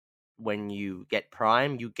when you get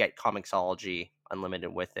Prime, you get Comixology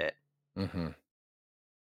Unlimited with it. Mm-hmm.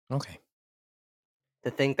 Okay.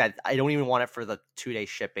 To think that I don't even want it for the 2-day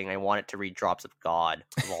shipping. I want it to read Drops of God,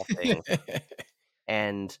 of all things.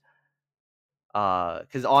 And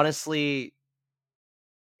because honestly,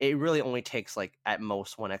 it really only takes like at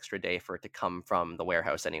most 1 extra day for it to come from the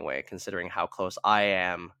warehouse anyway, considering how close I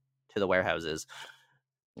am to the warehouses.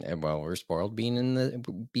 Well, we're spoiled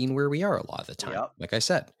being where we are a lot of the time. Yep. Like I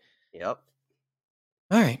said. Yep.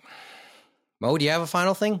 All right. Mo, do you have a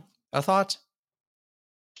final thing? A thought?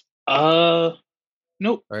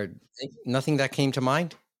 Nope. Or nothing that came to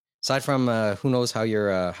mind? Aside from who knows how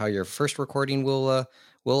your first recording will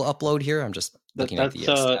upload here. I'm just looking at the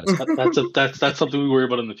status. That's something we worry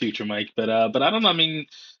about in the future, Mike. But I don't know. I mean,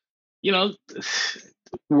 you know,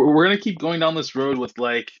 we're gonna keep going down this road with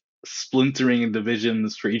like splintering and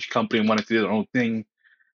divisions for each company and wanting to do their own thing, and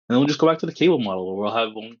then we'll just go back to the cable model where we'll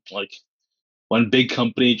have one big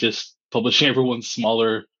company just publishing everyone's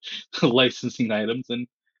smaller licensing items, and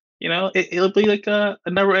it'll be like a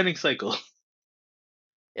never-ending cycle.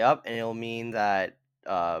 Yep, and it'll mean that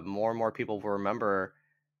more and more people will remember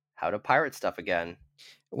how to pirate stuff again.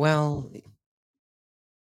 Well,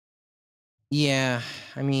 yeah,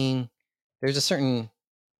 I mean, there's a certain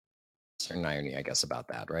irony, I guess, about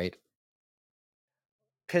that, right?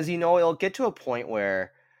 Because it'll get to a point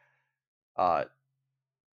where, some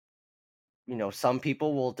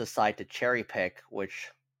people will decide to cherry pick which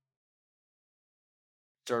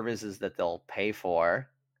services that they'll pay for,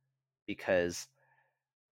 because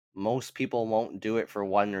most people won't do it for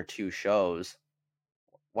one or two shows,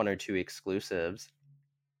 one or two exclusives.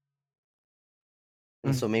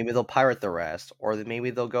 And so maybe they'll pirate the rest, or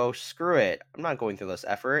maybe they'll go, screw it, I'm not going through this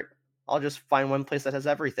effort. I'll just find one place that has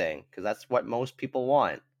everything, because that's what most people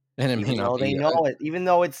want. And it may not be, they know it, even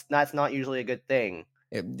though that's not usually a good thing.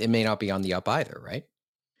 It may not be on the up either, right?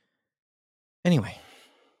 Anyway,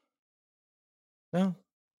 well,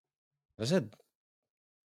 as I said,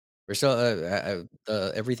 we're still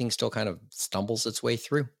everything still kind of stumbles its way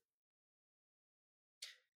through.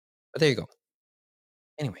 But there you go.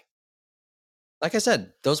 Anyway, like I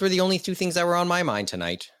said, those were the only two things that were on my mind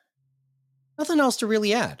tonight. Nothing else to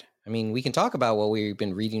really add. I mean, we can talk about what we've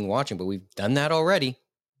been reading and watching, but we've done that already.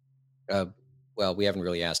 Well, we haven't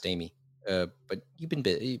really asked Amy, but you've been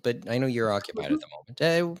busy. But I know you're occupied at the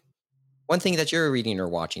moment. One thing that you're reading or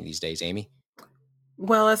watching these days, Amy?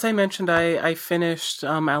 Well, as I mentioned, I finished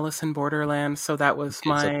Alice in Borderland, so that was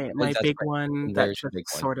my big one that just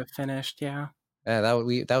sort of finished. Yeah.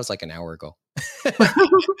 That was like an hour ago.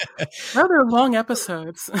 No, they're long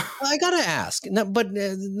episodes. I gotta ask, but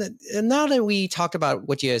now that we talked about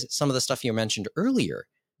some of the stuff you mentioned earlier,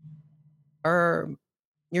 are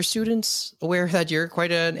your students aware that you're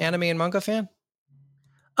quite an anime and manga fan?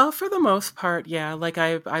 For the most part, yeah. Like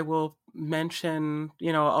I will mention,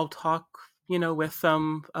 I'll talk, with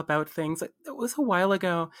them about things. It was a while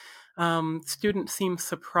ago. Students seemed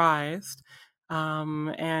surprised.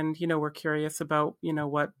 And were curious about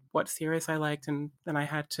what series I liked, and then I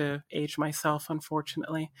had to age myself,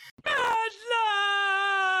 unfortunately. But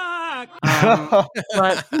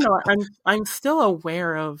I'm still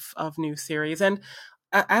aware of new series, and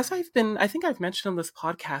as I think I've mentioned on this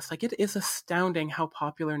podcast, like, it is astounding how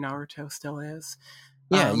popular Naruto still is.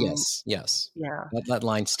 Yeah. Yes. Yeah. That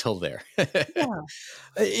line's still there. Yeah.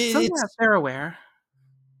 They're aware.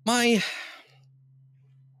 When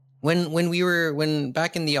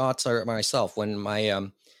back in the aughts, or myself, when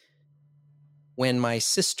my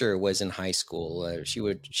sister was in high school, she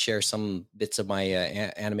would share some bits of my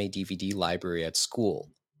anime DVD library at school.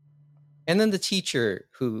 And then the teacher,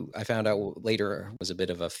 who I found out later was a bit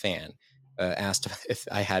of a fan, asked if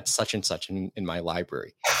I had such and such in my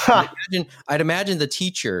library. I'd imagine the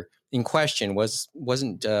teacher in question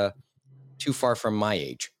wasn't too far from my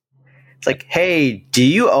age. It's like, hey, do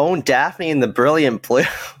you own Daphne and the Brilliant Blue?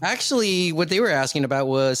 Actually, what they were asking about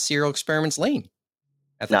was Serial Experiments Lain.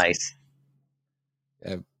 Nice.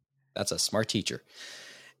 That's a smart teacher.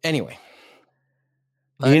 Anyway.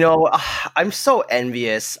 I'm so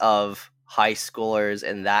envious of high schoolers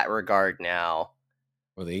in that regard now.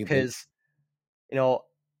 Because,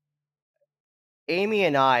 Amy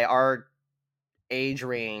and I, our age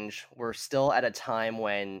range, were still at a time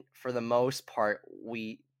when, for the most part,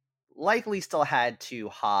 we likely still had to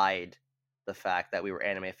hide the fact that we were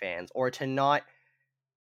anime fans, or to not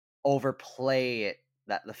overplay it,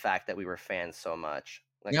 the fact that we were fans so much.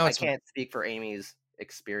 Like, I can't speak for Amy's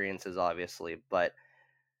experiences, obviously, but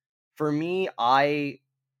for me,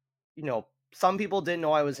 some people didn't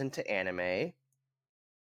know I was into anime,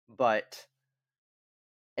 but,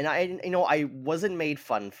 and I wasn't made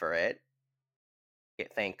fun for it,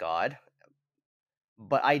 thank God,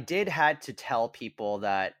 but I had to tell people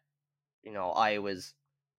that, I was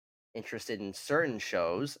interested in certain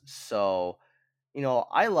shows. So,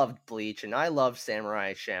 I loved Bleach and I loved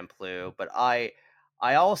Samurai Champloo, but I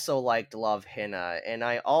also liked Love Hina, and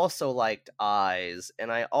I also liked Eyes,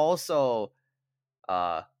 and I also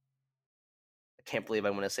can't believe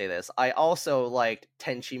I'm going to say this. I also liked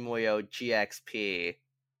Tenchi Muyo GXP.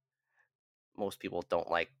 Most people don't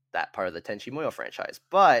like that part of the Tenchi Muyo franchise,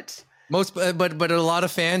 but a lot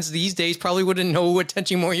of fans these days probably wouldn't know what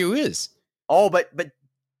Tenchi Muyo is. Oh, but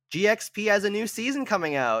GXP has a new season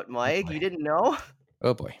coming out, Mike. You didn't know?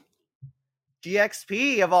 Oh boy.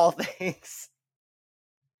 GXP of all things.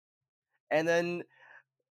 And then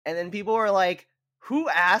people were like, "Who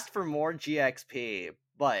asked for more GXP?"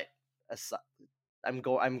 But I'm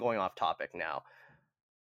going off topic now.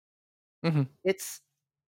 Mm-hmm. It's,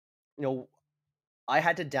 I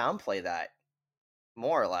had to downplay that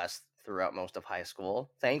more or less throughout most of high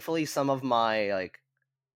school. Thankfully, some of my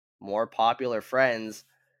more popular friends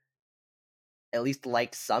at least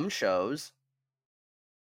liked some shows.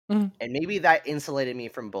 Mm-hmm. And maybe that insulated me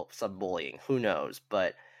from some bullying. Who knows?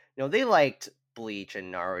 But they liked Bleach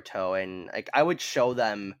and Naruto, and I would show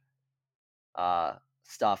them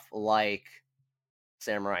stuff like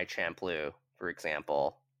Samurai Champloo, for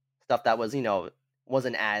example, stuff that was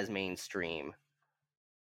wasn't as mainstream.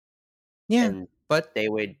 Yeah, and but they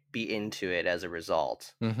would be into it as a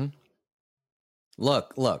result. Mm-hmm.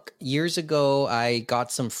 Look. Years ago, I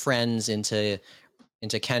got some friends into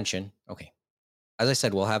Kenshin. Okay, as I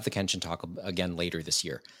said, we'll have the Kenshin talk again later this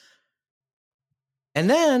year. And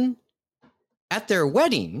then at their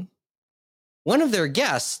wedding, one of their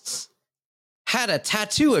guests had a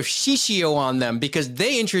tattoo of Shishio on them because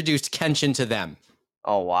they introduced Kenshin to them.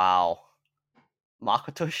 Oh, wow.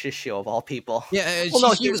 Makoto Shishio, of all people. Yeah, well,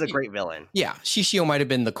 no, he was a great villain. Yeah, Shishio might have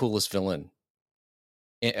been the coolest villain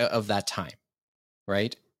of that time,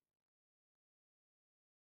 right?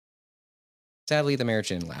 Sadly, the marriage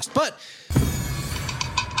didn't last, but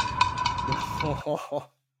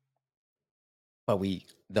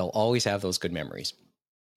they'll always have those good memories.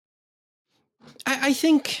 I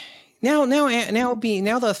think now the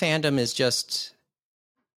fandom is just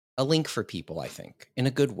a link for people, I think, in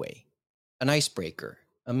a good way, an icebreaker,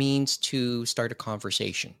 a means to start a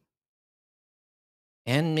conversation,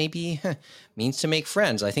 and maybe means to make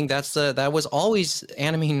friends. I think that was always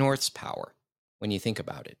Anime North's power when you think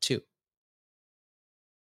about it too.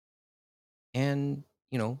 And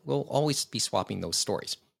we'll always be swapping those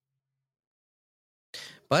stories.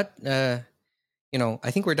 But I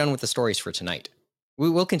think we're done with the stories for tonight. We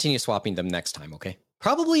will continue swapping them next time, okay?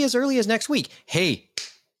 Probably as early as next week. Hey,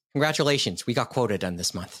 congratulations. We got quota done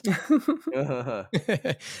this month.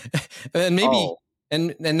 And maybe,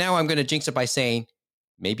 and now I'm going to jinx it by saying,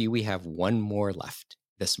 maybe we have one more left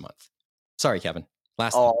this month. Sorry, Kevin.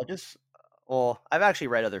 Last I've actually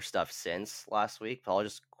read other stuff since last week, but I'll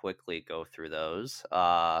just quickly go through those.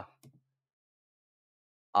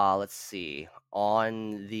 Let's see.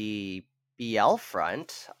 On the BL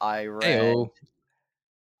front, I read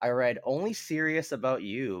Only Serious About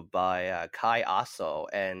You by Kai Aso,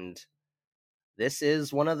 and this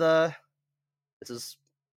is one of the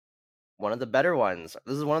better ones.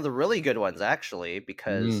 This is one of the really good ones, actually,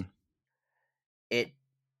 because it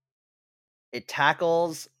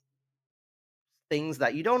tackles things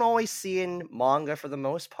that you don't always see in manga for the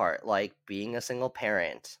most part, like being a single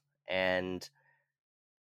parent and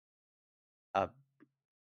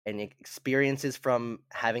experiences from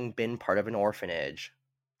having been part of an orphanage.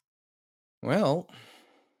 Well,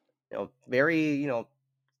 very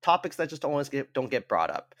topics that just don't get brought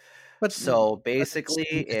up. But so basically,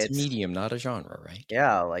 it's a medium, not a genre, right?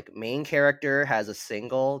 Yeah, like main character has a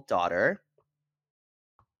single daughter,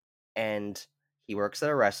 and he works at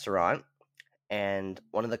a restaurant, and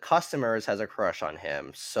one of the customers has a crush on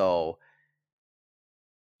him. So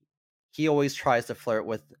he always tries to flirt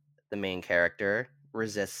with the main character,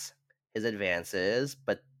 resists his advances,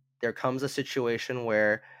 but there comes a situation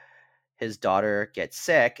where his daughter gets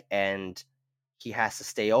sick and he has to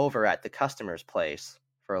stay over at the customer's place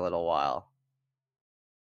for a little while.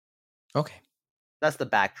 Okay. That's the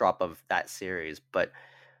backdrop of that series, but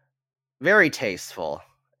very tasteful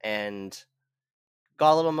and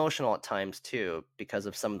got a little emotional at times too because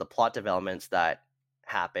of some of the plot developments that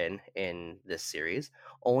happen in this series.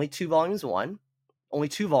 Only 2 volumes,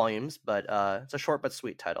 but it's a short but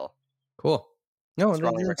sweet title. Cool. No, I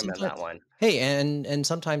strongly recommend that one. Hey, and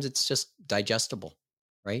sometimes it's just digestible,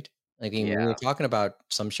 right? I mean, we were talking about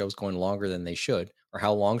some shows going longer than they should, or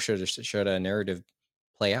how long should a narrative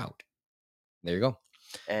play out. There you go.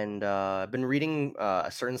 And I've been reading A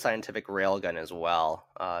Certain Scientific Railgun as well.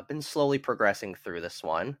 I've been slowly progressing through this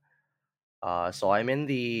one. So I'm in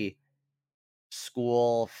the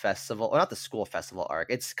school festival, or not the school festival arc.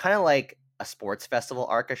 It's kind of like a sports festival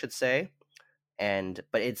arc, I should say.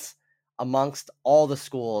 But it's amongst all the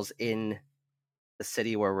schools in the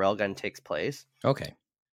city where Railgun takes place. Okay.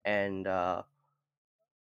 And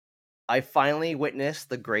I finally witnessed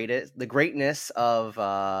the greatness of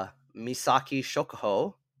Misaki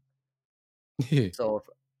Shokuho. So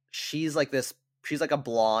she's like a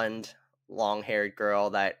blonde, long-haired girl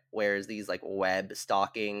that wears these like web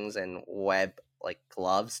stockings and web like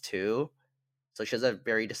gloves too. So she has a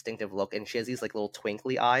very distinctive look, and she has these like little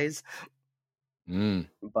twinkly eyes.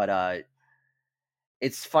 But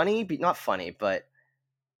it's funny, not funny, but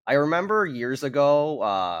I remember years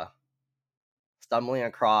ago stumbling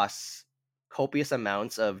across copious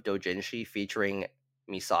amounts of doujinshi featuring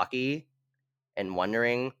Misaki and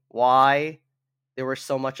wondering why there was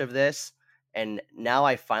so much of this. And now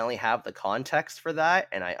I finally have the context for that,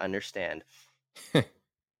 and I understand.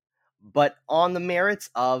 But on the merits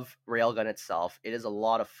of Railgun itself, it is a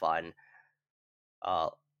lot of fun.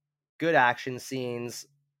 Good action scenes,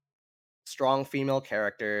 strong female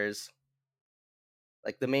characters.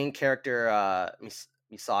 Like the main character,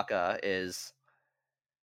 Misaka, is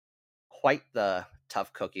quite the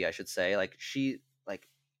tough cookie, I should say. Like she, like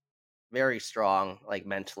very strong, like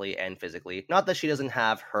mentally and physically. Not that she doesn't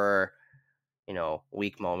have her,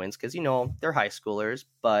 weak moments, because they're high schoolers,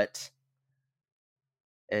 but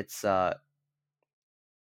it's the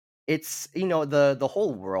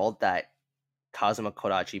whole world that Kazuma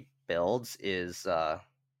Kodachi builds is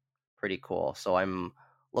pretty cool. So I'm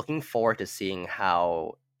looking forward to seeing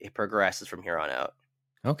how it progresses from here on out.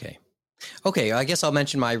 Okay, I guess I'll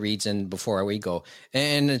mention my reads and before we go.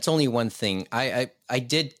 And it's only one thing. I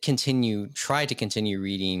did try to continue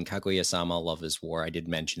reading Kaguya-sama Love is War. I did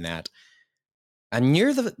mention that. And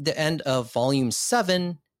near the end of volume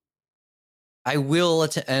 7, I will,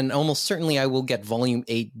 and almost certainly I will get volume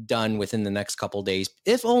 8 done within the next couple days,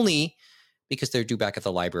 if only because they're due back at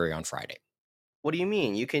the library on Friday. What do you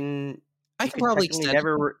mean? You can probably extend.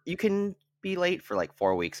 You can be late for like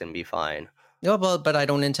 4 weeks and be fine. No, but I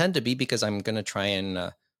don't intend to be, because I'm going to try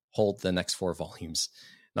and hold the next 4 volumes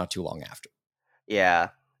not too long after. Yeah,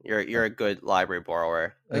 you're a good library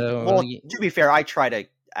borrower. To be fair, I try to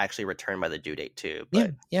actually return by the due date too.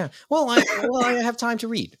 But... Yeah. Well, I have time to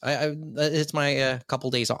read. It's my couple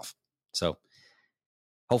days off, so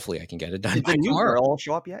hopefully I can get it done. Did the new girl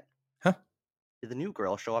show up yet? Huh? Did the new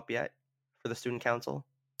girl show up yet for the student council?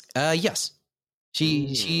 Yes.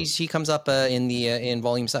 She comes up in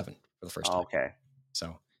volume 7 for the first time. Okay.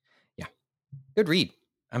 So, yeah, good read.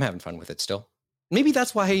 I'm having fun with it still. Maybe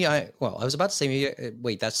that's why I was about to say,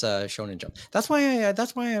 wait, that's Shonen Jump. That's why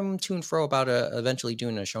I'm to and fro about eventually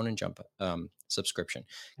doing a Shonen Jump subscription,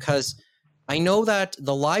 because I know that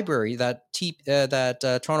the library, that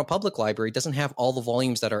Toronto Public Library, doesn't have all the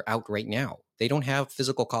volumes that are out right now. They don't have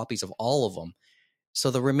physical copies of all of them.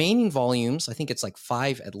 So the remaining volumes, I think it's like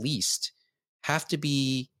 5 at least, have to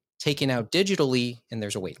be taken out digitally, and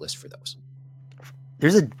there's a wait list for those.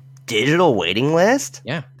 There's a digital waiting list?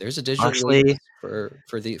 Yeah, there's a digital waiting list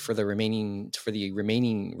for the remaining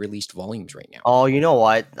released volumes right now. Oh, you know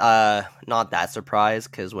what? Not that surprised,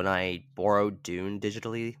 because when I borrowed Dune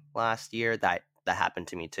digitally last year, that happened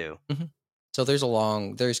to me too. Mm-hmm. So there's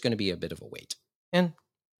going to be a bit of a wait, and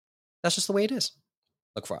that's just the way it is.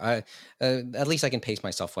 Look for at least I can pace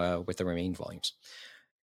myself with the remaining volumes.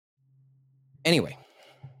 Anyway.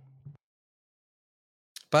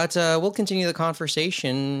 But we'll continue the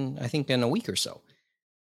conversation, I think, in a week or so.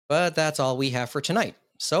 But that's all we have for tonight.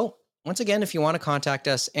 So, once again, if you want to contact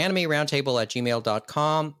us,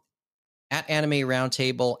 animeroundtable@gmail.com, at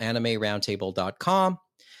animeroundtable, animeroundtable.com.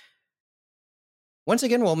 Once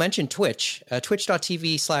again, we'll mention Twitch,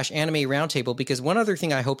 twitch.tv/animeroundtable, because one other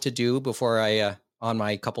thing I hope to do before I, on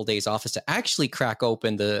my couple days off, is to actually crack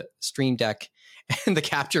open the Stream Deck and the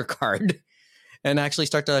capture card and actually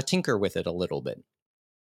start to tinker with it a little bit.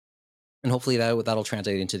 And hopefully that'll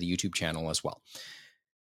translate into the YouTube channel as well.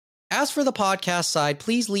 As for the podcast side,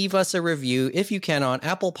 please leave us a review if you can on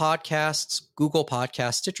Apple Podcasts, Google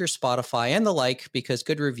Podcasts, Stitcher, Spotify, and the like, because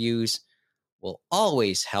good reviews will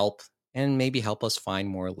always help and maybe help us find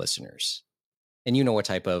more listeners. And you know what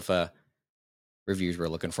type of reviews we're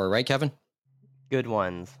looking for, right, Kevin? Good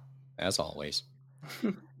ones. As always.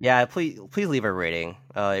 Yeah, please leave a rating.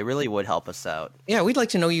 It really would help us out. Yeah, we'd like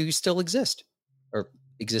to know you still exist. Or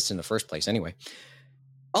exist in the first place anyway.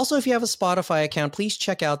 Also, if you have a Spotify account, please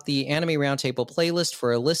check out the Anime Roundtable playlist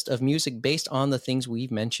for a list of music based on the things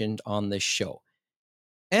we've mentioned on this show.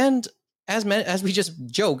 And as we just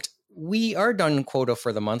joked, we are done quota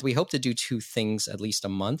for the month. We hope to do 2 things at least a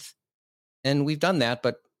month. And we've done that,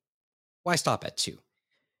 but why stop at 2?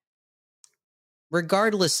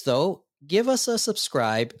 Regardless, though, give us a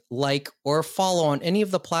subscribe, like, or follow on any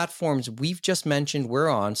of the platforms we've just mentioned we're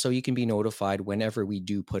on, so you can be notified whenever we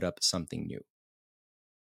do put up something new.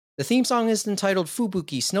 The theme song is entitled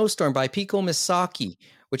Fubuki Snowstorm by Piko Misaki,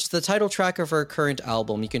 which is the title track of her current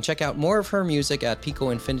album. You can check out more of her music at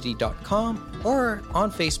picoinfinity.com or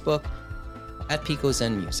on Facebook at Pico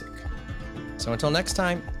Zen Music. So until next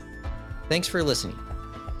time, thanks for listening,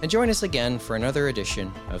 and join us again for another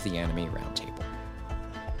edition of the Anime Roundtable.